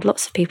background.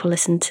 Lots of people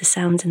listen to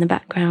sounds in the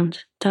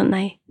background, don't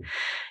they?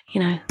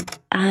 You know,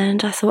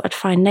 and I thought I'd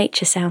find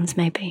nature sounds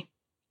maybe.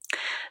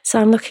 So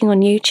I'm looking on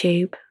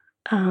YouTube,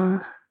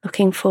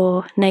 looking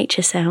for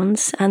nature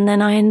sounds, and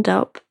then I end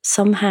up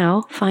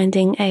somehow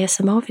finding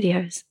ASMR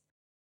videos.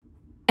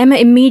 Emma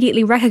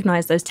immediately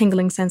recognised those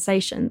tingling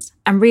sensations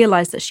and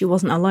realised that she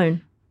wasn't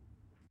alone.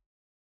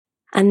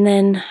 And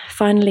then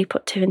finally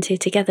put two and two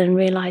together and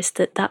realised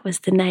that that was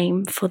the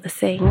name for the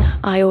thing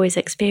I always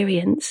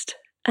experienced.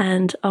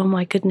 And oh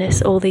my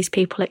goodness, all these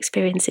people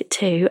experience it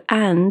too,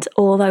 and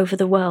all over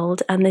the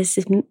world. And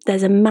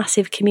there's a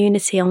massive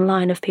community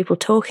online of people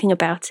talking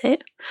about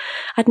it.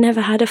 I'd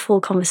never had a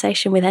full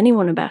conversation with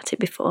anyone about it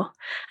before.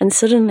 And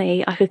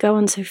suddenly I could go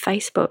onto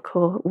Facebook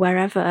or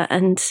wherever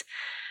and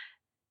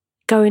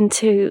go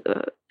into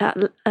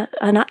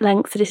an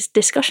at-length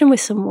discussion with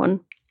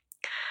someone.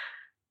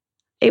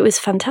 It was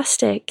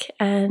fantastic,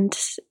 and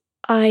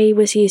I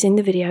was using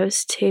the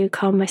videos to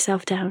calm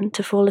myself down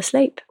to fall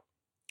asleep.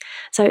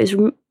 So it was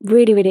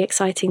really, really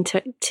exciting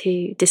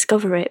to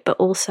discover it, but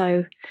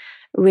also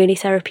really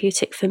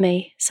therapeutic for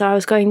me. So I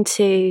was going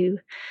to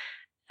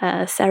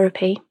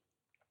therapy,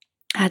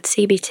 had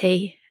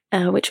CBT,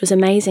 which was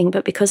amazing,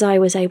 but because I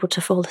was able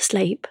to fall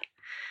asleep,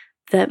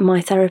 that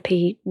my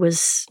therapy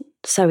was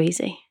so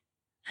easy.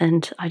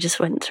 And I just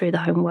went through the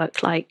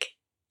homework like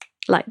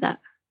that,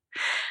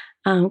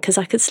 because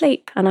I could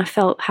sleep and I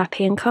felt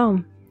happy and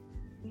calm.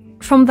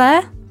 From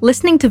there,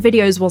 listening to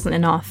videos wasn't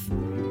enough.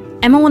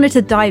 Emma wanted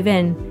to dive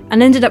in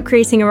and ended up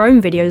creating her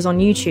own videos on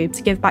YouTube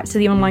to give back to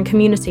the online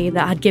community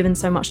that had given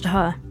so much to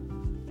her.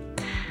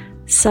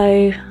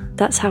 So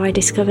that's how I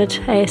discovered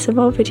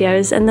ASMR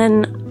videos. And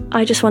then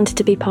I just wanted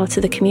to be part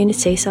of the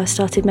community, so I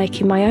started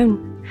making my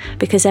own.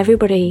 Because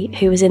everybody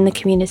who was in the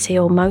community,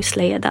 or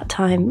mostly at that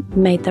time,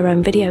 made their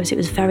own videos. It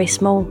was very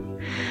small.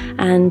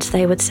 And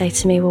they would say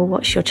to me, well,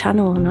 what's your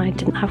channel? And I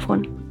didn't have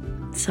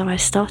one. So I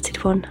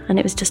started one, and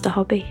it was just a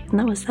hobby, and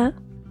that was that.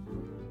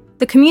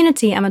 The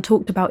community Emma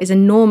talked about is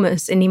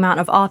enormous in the amount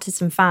of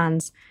artists and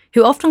fans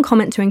who often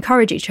comment to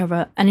encourage each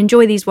other and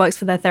enjoy these works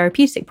for their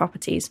therapeutic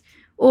properties,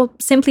 or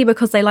simply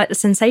because they like the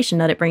sensation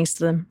that it brings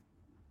to them.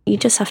 You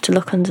just have to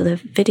look under the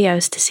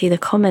videos to see the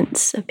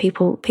comments of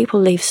people. People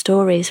leave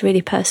stories,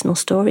 really personal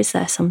stories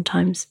there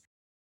sometimes.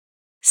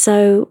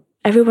 So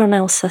everyone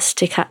else has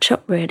to catch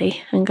up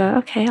really and go,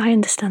 okay, I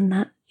understand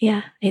that.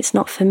 Yeah, it's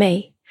not for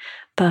me,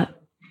 but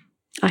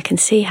I can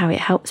see how it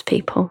helps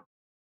people.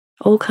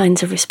 All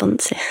kinds of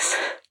responses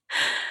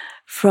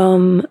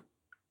from,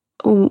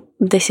 oh,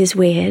 this is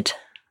weird,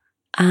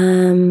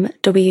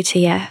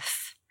 WTF,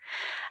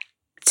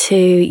 to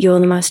you're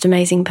the most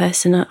amazing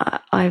person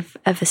I've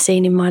ever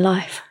seen in my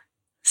life.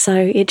 So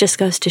it just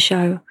goes to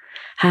show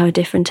how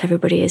different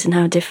everybody is and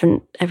how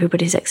different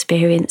everybody's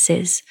experience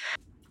is.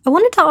 I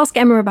wanted to ask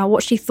Emma about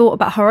what she thought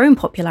about her own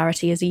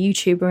popularity as a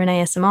YouTuber and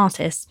ASMR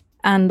artist,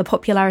 and the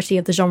popularity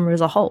of the genre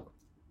as a whole.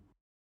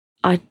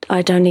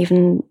 I don't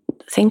even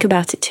think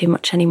about it too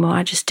much anymore.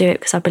 I just do it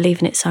because I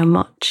believe in it so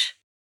much.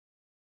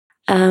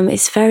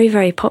 It's very,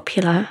 very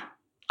popular,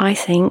 I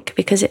think,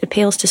 because it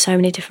appeals to so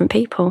many different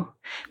people.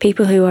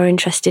 People who are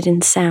interested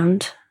in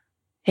sound,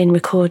 in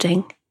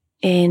recording,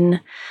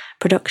 in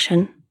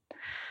production.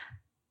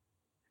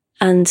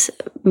 And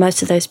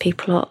most of those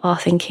people are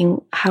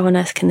thinking, how on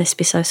earth can this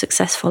be so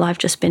successful? I've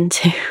just been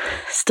to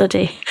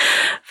study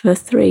for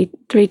three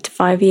to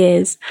 5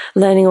 years,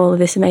 learning all of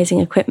this amazing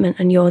equipment,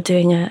 and you're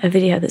doing a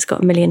video that's got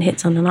 1 million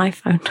hits on an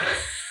iPhone.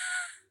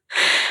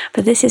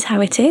 But this is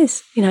how it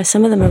is. You know,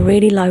 some of them are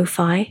really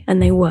lo-fi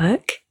and they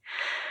work.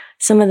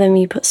 Some of them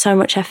you put so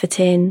much effort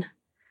in,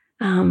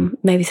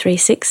 maybe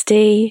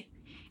 360.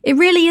 It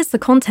really is the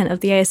content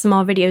of the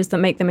ASMR videos that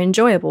make them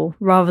enjoyable,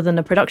 rather than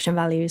the production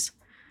values.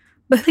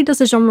 But who does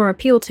the genre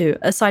appeal to,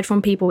 aside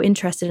from people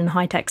interested in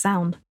high-tech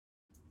sound?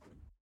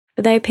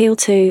 But they appeal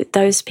to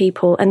those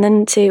people, and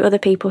then to other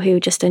people who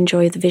just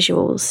enjoy the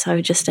visuals,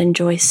 so just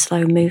enjoy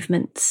slow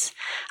movements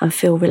and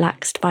feel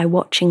relaxed by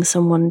watching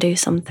someone do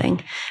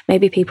something.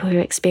 Maybe people who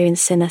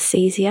experience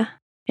synesthesia,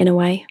 in a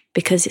way,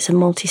 because it's a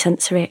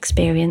multisensory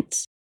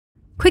experience.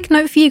 Quick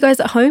note for you guys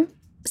at home.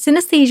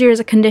 Synesthesia is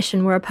a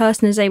condition where a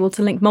person is able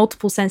to link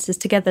multiple senses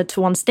together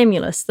to one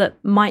stimulus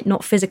that might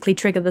not physically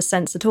trigger the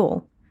sense at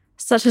all,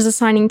 such as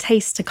assigning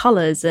taste to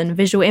colours and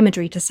visual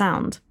imagery to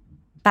sound.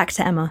 Back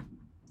to Emma.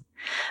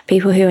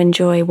 People who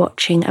enjoy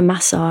watching a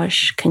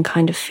massage can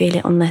kind of feel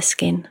it on their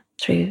skin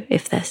through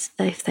if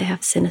they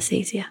have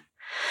synesthesia.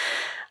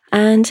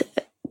 And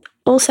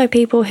also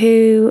people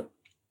who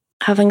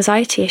have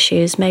anxiety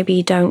issues,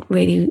 maybe don't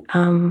really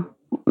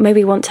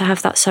maybe want to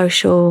have that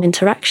social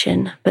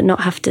interaction but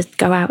not have to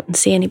go out and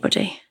see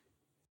anybody.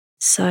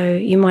 So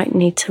you might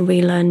need to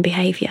relearn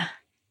behaviour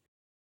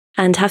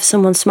and have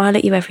someone smile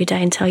at you every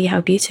day and tell you how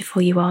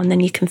beautiful you are, and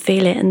then you can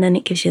feel it, and then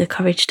it gives you the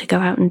courage to go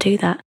out and do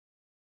that.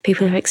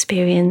 People who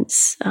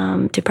experience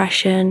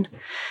depression,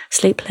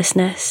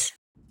 sleeplessness.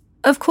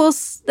 Of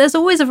course, there's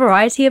always a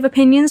variety of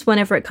opinions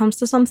whenever it comes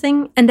to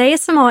something, and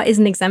ASMR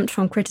isn't exempt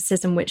from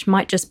criticism which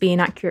might just be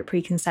inaccurate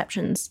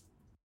preconceptions.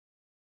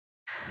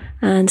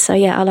 And so,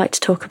 yeah, I like to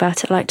talk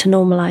about it. I like to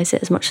normalise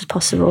it as much as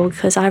possible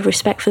because I have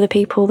respect for the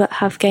people that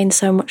have gained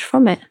so much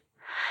from it.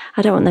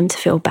 I don't want them to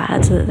feel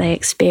bad that they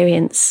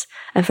experience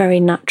a very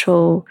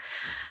natural,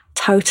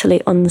 totally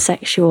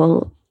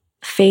unsexual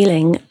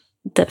feeling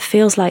that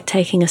feels like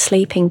taking a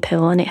sleeping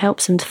pill, and it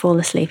helps them to fall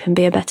asleep and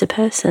be a better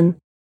person.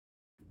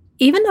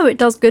 Even though it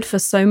does good for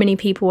so many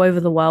people over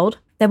the world,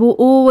 there will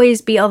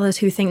always be others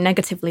who think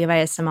negatively of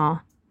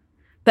ASMR.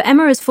 But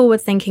Emma is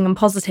forward-thinking and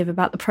positive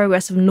about the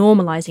progress of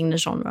normalising the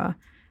genre,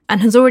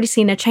 and has already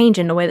seen a change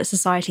in the way that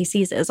society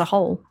sees it as a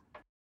whole.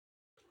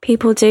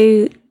 People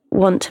do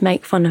want to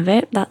make fun of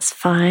it, that's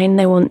fine.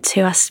 They want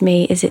to ask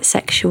me, is it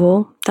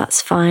sexual? That's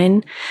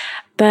fine.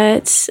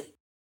 But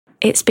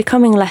it's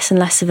becoming less and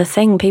less of a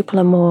thing. People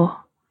are more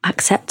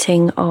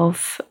accepting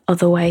of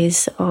other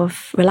ways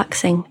of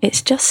relaxing.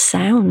 It's just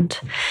sound.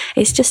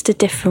 It's just a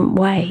different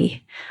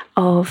way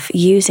of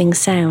using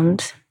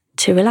sound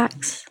to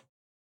relax.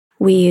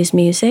 We use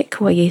music,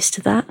 we're used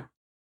to that.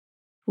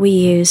 We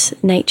use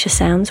nature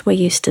sounds, we're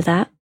used to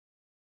that.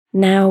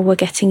 Now we're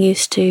getting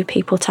used to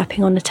people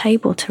tapping on a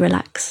table to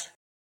relax.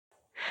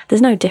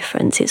 There's no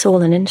difference, it's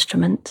all an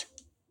instrument.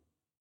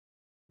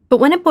 But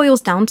when it boils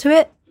down to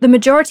it, the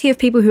majority of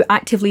people who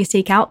actively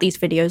seek out these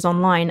videos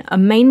online are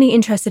mainly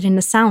interested in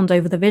the sound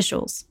over the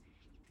visuals.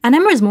 And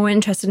Emma is more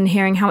interested in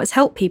hearing how it's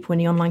helped people in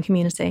the online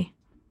community.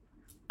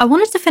 I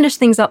wanted to finish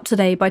things up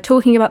today by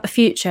talking about the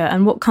future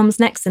and what comes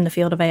next in the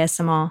field of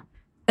ASMR.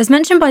 As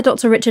mentioned by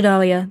Dr. Richard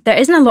earlier, there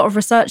isn't a lot of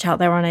research out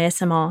there on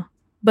ASMR,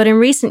 but in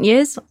recent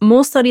years,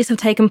 more studies have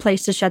taken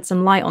place to shed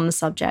some light on the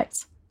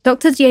subject.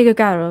 Dr. Diego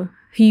Garro,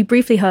 who you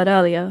briefly heard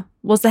earlier,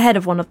 was the head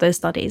of one of those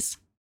studies.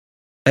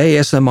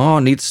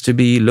 ASMR needs to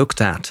be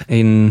looked at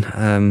in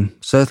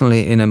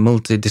certainly in a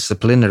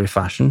multidisciplinary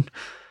fashion,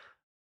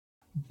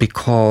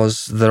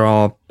 because there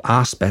are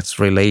aspects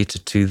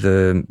related to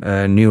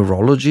the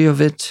neurology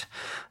of it,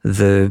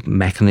 the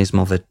mechanism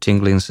of the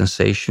tingling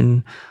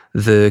sensation,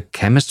 the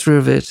chemistry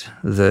of it,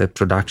 the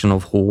production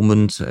of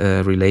hormones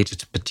related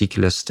to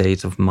particular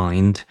states of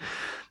mind,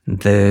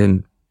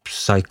 the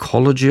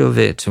psychology of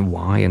it,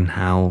 why and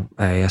how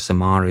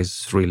ASMR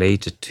is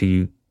related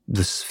to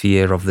the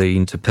sphere of the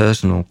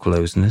interpersonal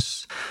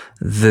closeness,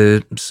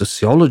 the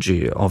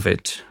sociology of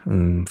it,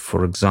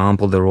 for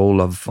example, the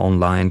role of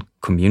online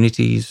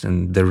communities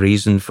and the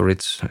reason for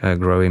its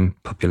growing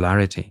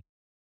popularity.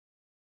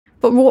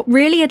 But what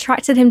really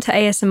attracted him to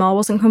ASMR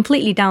wasn't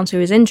completely down to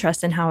his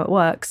interest in how it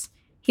works.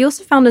 He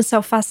also found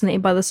himself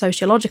fascinated by the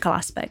sociological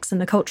aspects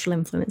and the cultural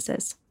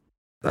influences.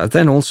 I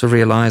then also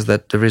realized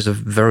that there is a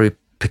very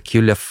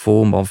peculiar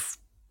form of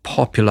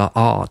popular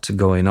art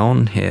going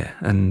on here,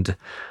 and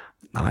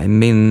I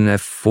mean a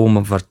form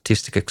of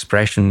artistic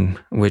expression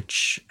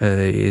which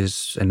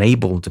is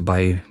enabled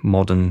by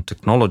modern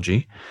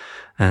technology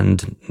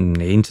and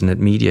internet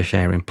media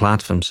sharing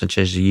platforms such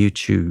as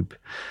YouTube,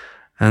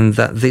 and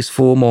that this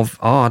form of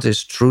art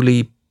is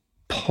truly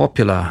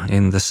popular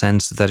in the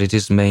sense that it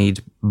is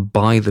made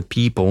by the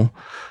people,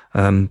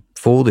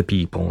 for the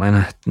people,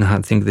 and I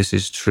think this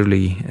is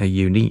truly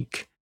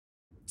unique.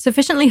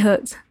 Sufficiently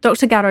hooked,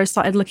 Dr. Garro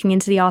started looking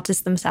into the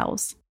artists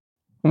themselves.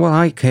 Well,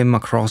 I came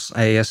across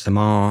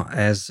ASMR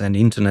as an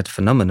internet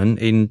phenomenon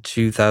in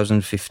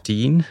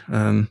 2015.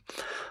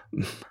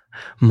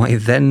 My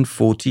then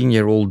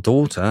 14-year-old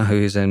daughter, who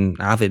is an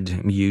avid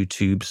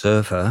YouTube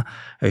surfer,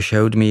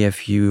 showed me a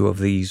few of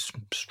these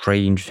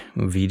strange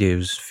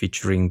videos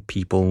featuring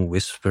people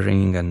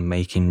whispering and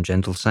making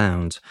gentle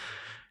sounds.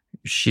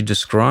 She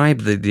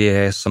described the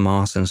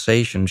ASMR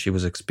sensation she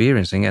was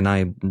experiencing, and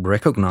I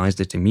recognized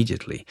it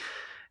immediately.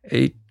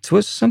 It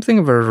was something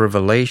of a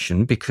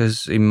revelation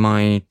because in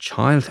my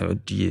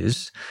childhood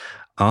years,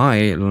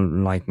 I,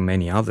 like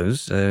many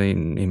others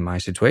in my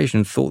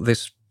situation, thought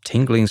this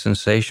tingling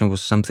sensation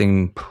was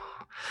something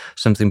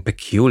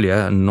peculiar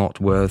and not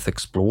worth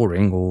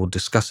exploring or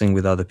discussing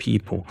with other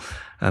people.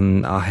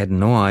 I had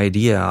no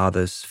idea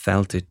others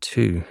felt it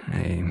too.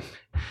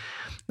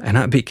 And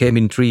I became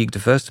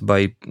intrigued first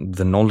by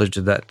the knowledge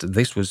that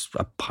this was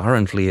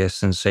apparently a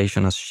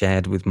sensation as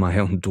shared with my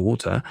own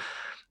daughter,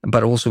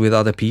 but also with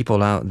other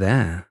people out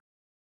there.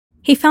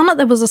 He found that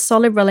there was a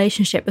solid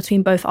relationship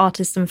between both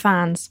artists and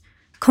fans,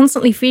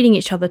 constantly feeding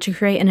each other to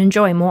create and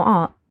enjoy more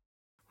art.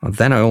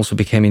 Then I also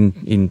became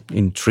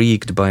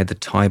intrigued by the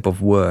type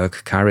of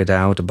work carried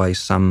out by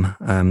some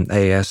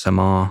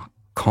ASMR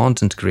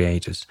content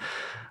creators.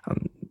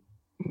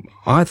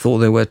 I thought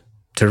they were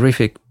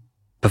terrific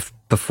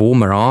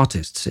performer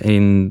artists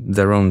in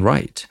their own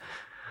right.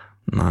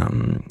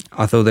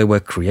 I thought they were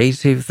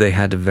creative. They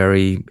had a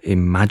very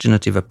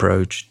imaginative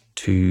approach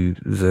to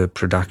the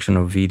production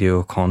of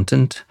video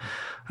content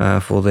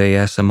for the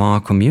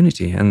ASMR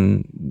community,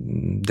 and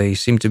they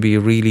seemed to be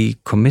really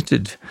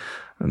committed,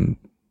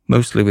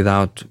 mostly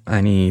without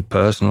any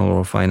personal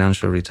or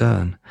financial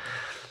return.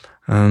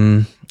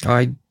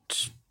 I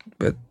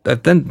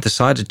then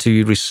decided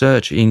to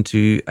research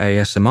into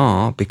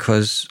ASMR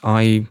because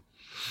I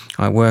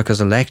work as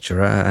a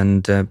lecturer,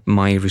 and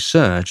my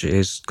research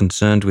is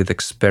concerned with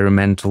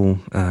experimental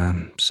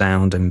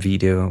sound and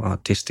video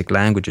artistic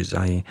languages.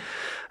 I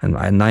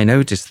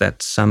noticed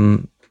that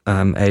some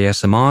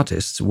ASMR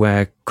artists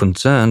were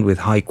concerned with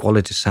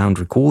high-quality sound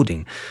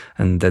recording,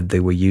 and that they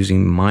were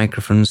using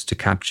microphones to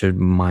capture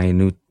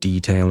minute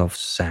detail of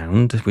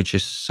sound, which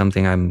is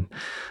something I'm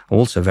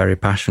also very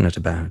passionate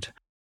about.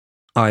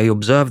 I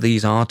observed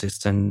these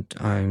artists, and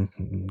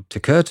it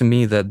occurred to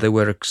me that they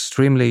were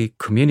extremely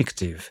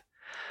communicative,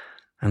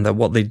 and that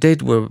what they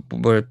did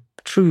were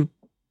true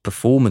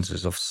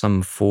performances of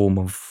some form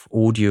of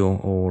audio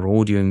or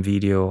audio and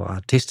video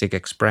artistic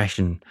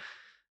expression.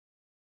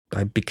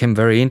 I became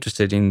very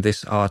interested in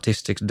this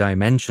artistic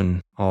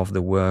dimension of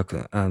the work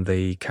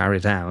they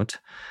carried out,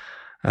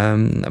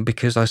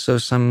 because I saw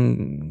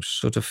some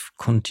sort of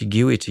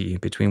contiguity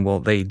between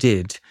what they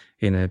did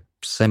in a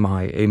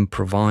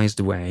semi-improvised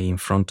way in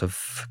front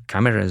of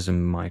cameras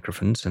and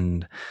microphones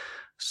and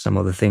some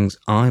of the things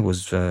I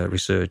was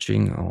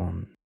researching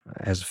on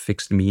as a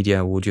fixed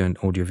media audio and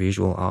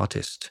audiovisual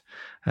artist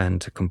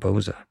and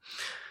composer.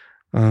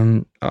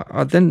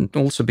 I then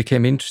also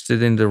became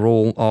interested in the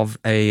role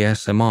of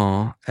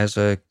ASMR as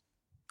a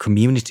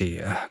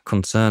community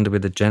concerned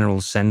with the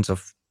general sense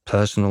of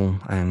personal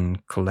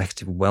and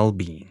collective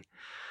well-being,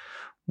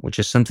 which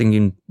is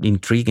something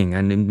intriguing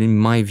and, in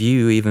my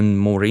view, even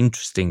more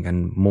interesting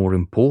and more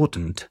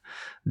important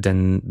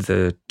than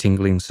the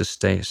tingling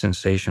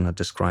sensation I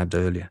described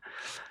earlier.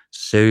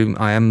 So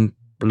I am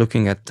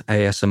looking at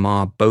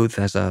ASMR both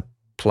as a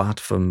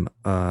platform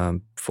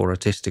for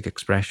artistic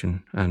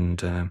expression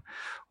and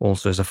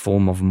also as a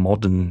form of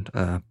modern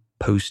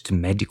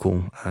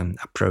post-medical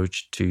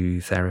approach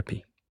to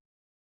therapy.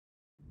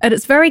 At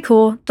its very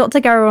core, Dr.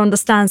 Garrow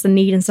understands the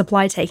need and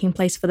supply taking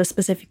place for the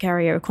specific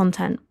area of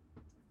content.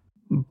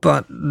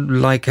 But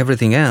like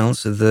everything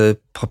else, the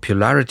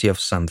popularity of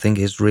something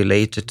is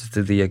related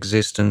to the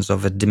existence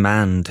of a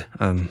demand,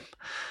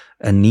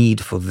 a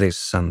need for this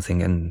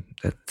something. And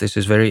this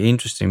is very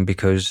interesting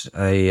because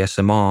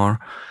ASMR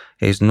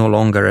is no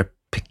longer a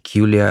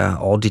peculiar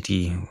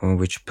oddity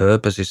which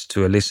purpose is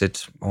to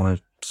elicit on a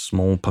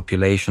small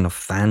population of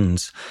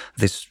fans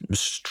this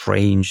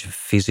strange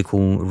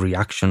physical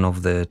reaction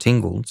of the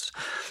tingles.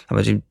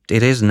 But it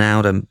is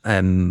now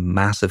a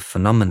massive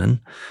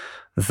phenomenon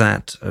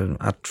that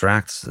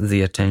attracts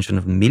the attention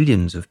of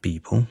millions of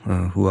people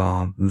who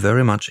are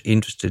very much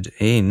interested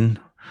in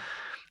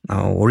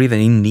or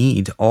even in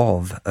need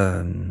of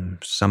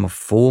some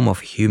form of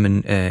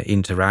human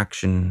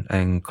interaction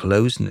and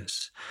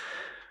closeness.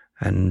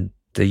 And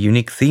the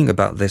unique thing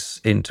about this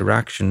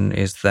interaction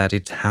is that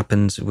it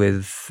happens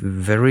with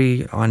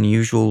very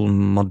unusual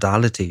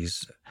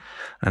modalities.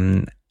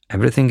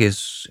 Everything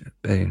is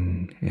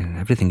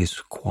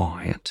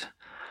quiet.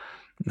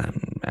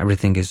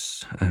 Everything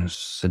is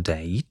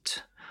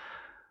sedate.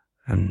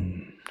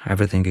 And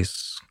everything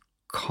is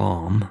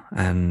calm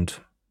and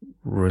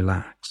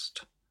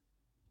relaxed.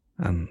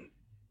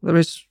 There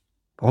is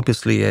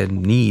obviously a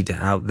need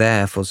out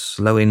there for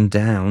slowing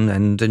down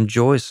and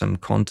enjoy some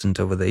content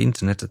over the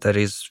internet that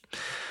is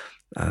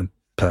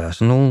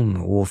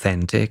personal,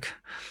 authentic,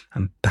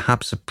 and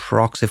perhaps a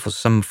proxy for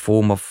some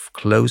form of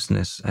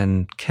closeness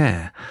and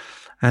care,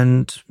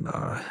 and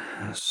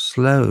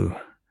slow.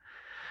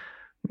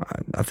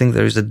 I think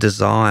there is a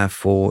desire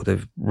for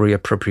the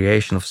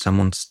reappropriation of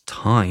someone's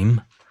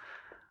time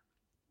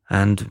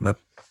and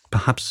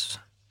perhaps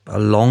a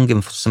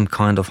longing for some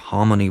kind of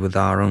harmony with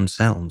our own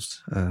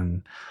selves,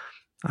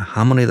 a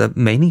harmony that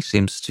many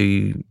seems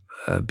to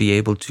be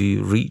able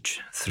to reach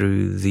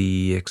through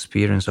the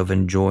experience of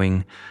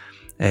enjoying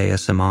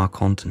ASMR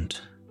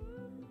content.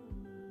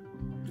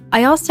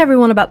 I asked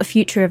everyone about the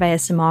future of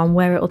ASMR and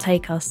where it will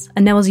take us,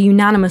 and there was a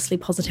unanimously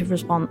positive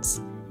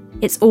response.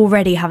 It's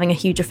already having a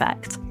huge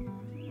effect.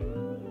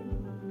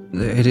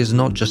 It is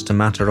not just a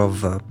matter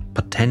of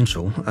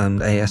potential,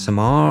 and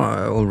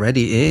ASMR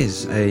already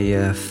is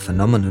a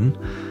phenomenon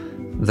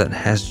that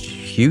has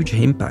huge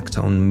impact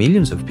on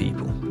millions of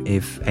people.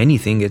 If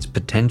anything, its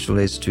potential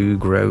is to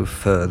grow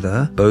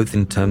further, both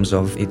in terms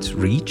of its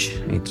reach,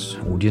 its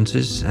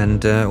audiences,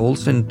 and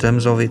also in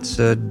terms of its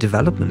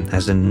development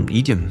as an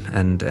idiom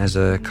and as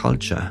a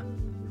culture.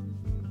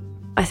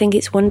 I think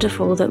it's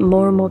wonderful that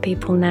more and more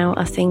people now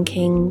are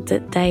thinking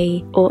that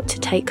they ought to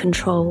take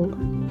control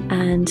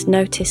and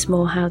notice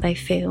more how they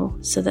feel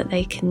so that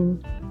they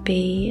can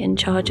be in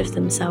charge of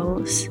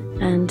themselves.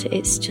 And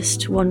it's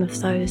just one of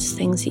those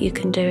things that you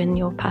can do in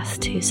your path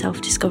to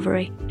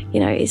self-discovery. You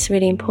know, it's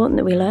really important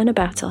that we learn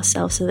about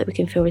ourselves so that we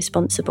can feel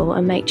responsible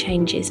and make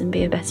changes and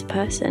be a better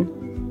person.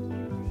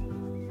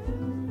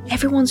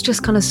 Everyone's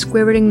just kind of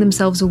squirreling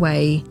themselves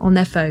away on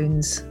their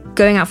phones,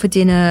 going out for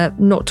dinner,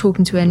 not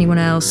talking to anyone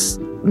else,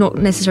 not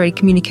necessarily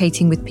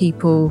communicating with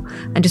people,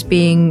 and just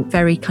being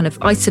very kind of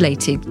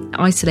isolating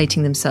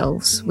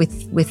themselves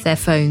with their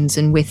phones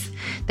and with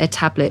their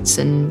tablets.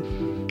 And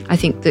I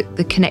think that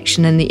the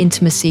connection and the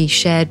intimacy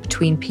shared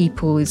between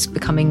people is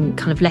becoming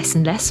kind of less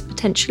and less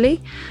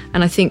potentially.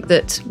 And I think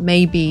that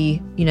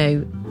maybe, you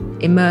know,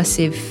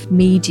 immersive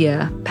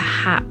media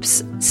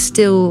perhaps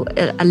still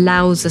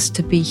allows us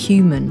to be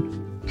human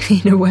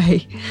in a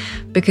way,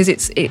 because it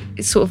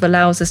sort of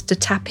allows us to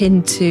tap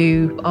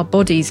into our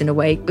bodies in a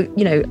way. But,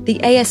 you know, the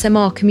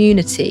ASMR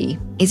community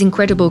is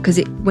incredible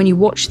because when you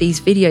watch these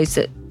videos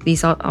that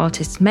these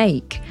artists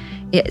make,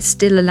 it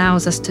still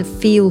allows us to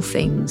feel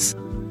things.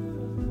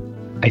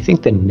 I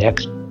think the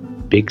next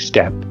big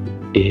step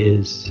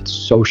is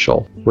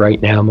social. Right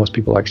now, most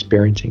people are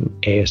experiencing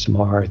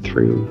ASMR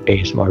through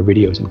ASMR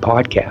videos and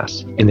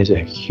podcasts, and there's a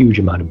huge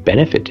amount of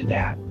benefit to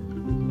that.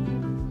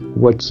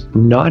 What's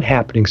not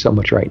happening so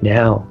much right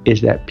now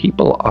is that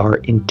people are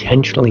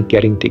intentionally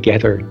getting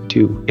together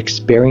to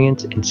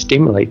experience and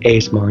stimulate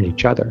ASMR in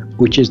each other,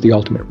 which is the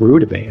ultimate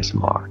root of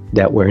ASMR,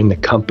 that we're in the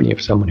company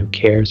of someone who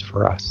cares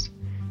for us.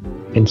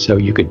 And so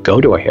you could go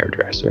to a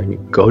hairdresser and you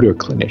go to a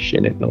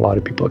clinician, and a lot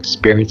of people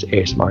experience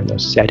ASMR in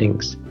those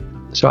settings.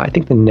 So I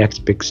think the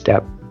next big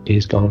step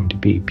is going to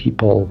be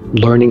people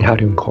learning how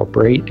to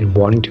incorporate and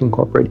wanting to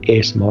incorporate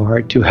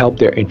ASMR to help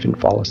their infant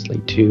fall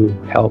asleep, to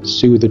help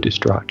soothe a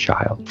distraught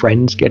child.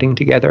 Friends getting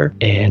together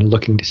and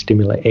looking to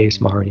stimulate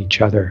ASMR in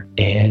each other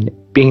and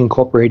being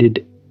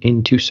incorporated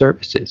into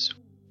services.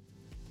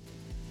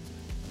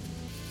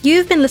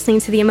 You've been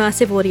listening to the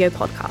Immersive Audio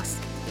Podcast.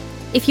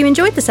 If you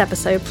enjoyed this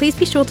episode, please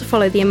be sure to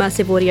follow the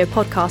Immersive Audio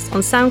Podcast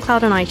on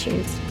SoundCloud and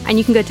iTunes, and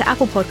you can go to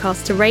Apple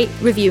Podcasts to rate,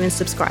 review, and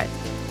subscribe.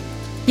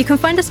 You can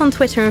find us on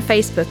Twitter and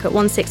Facebook at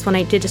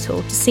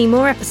 1618digital to see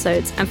more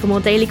episodes and for more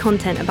daily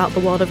content about the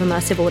world of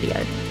immersive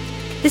audio.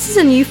 This is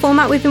a new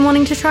format we've been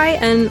wanting to try,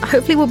 and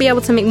hopefully we'll be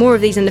able to make more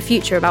of these in the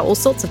future about all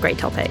sorts of great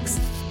topics.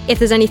 If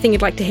there's anything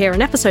you'd like to hear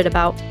an episode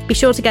about, be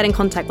sure to get in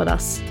contact with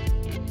us.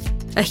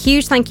 A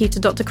huge thank you to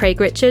Dr. Craig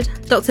Richard,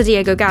 Dr.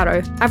 Diego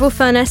Garro, Avril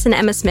Furness and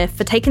Emma Smith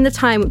for taking the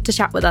time to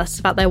chat with us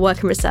about their work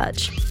and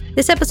research.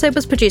 This episode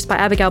was produced by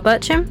Abigail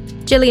Bertram,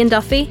 Gillian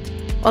Duffy,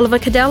 Oliver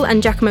Cadell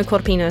and Giacomo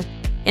Corpino,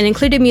 and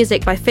included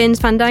music by Fins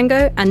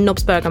Fandango and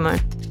Nobs Bergamo.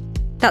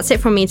 That's it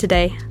from me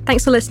today.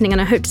 Thanks for listening,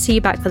 and I hope to see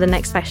you back for the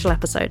next special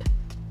episode.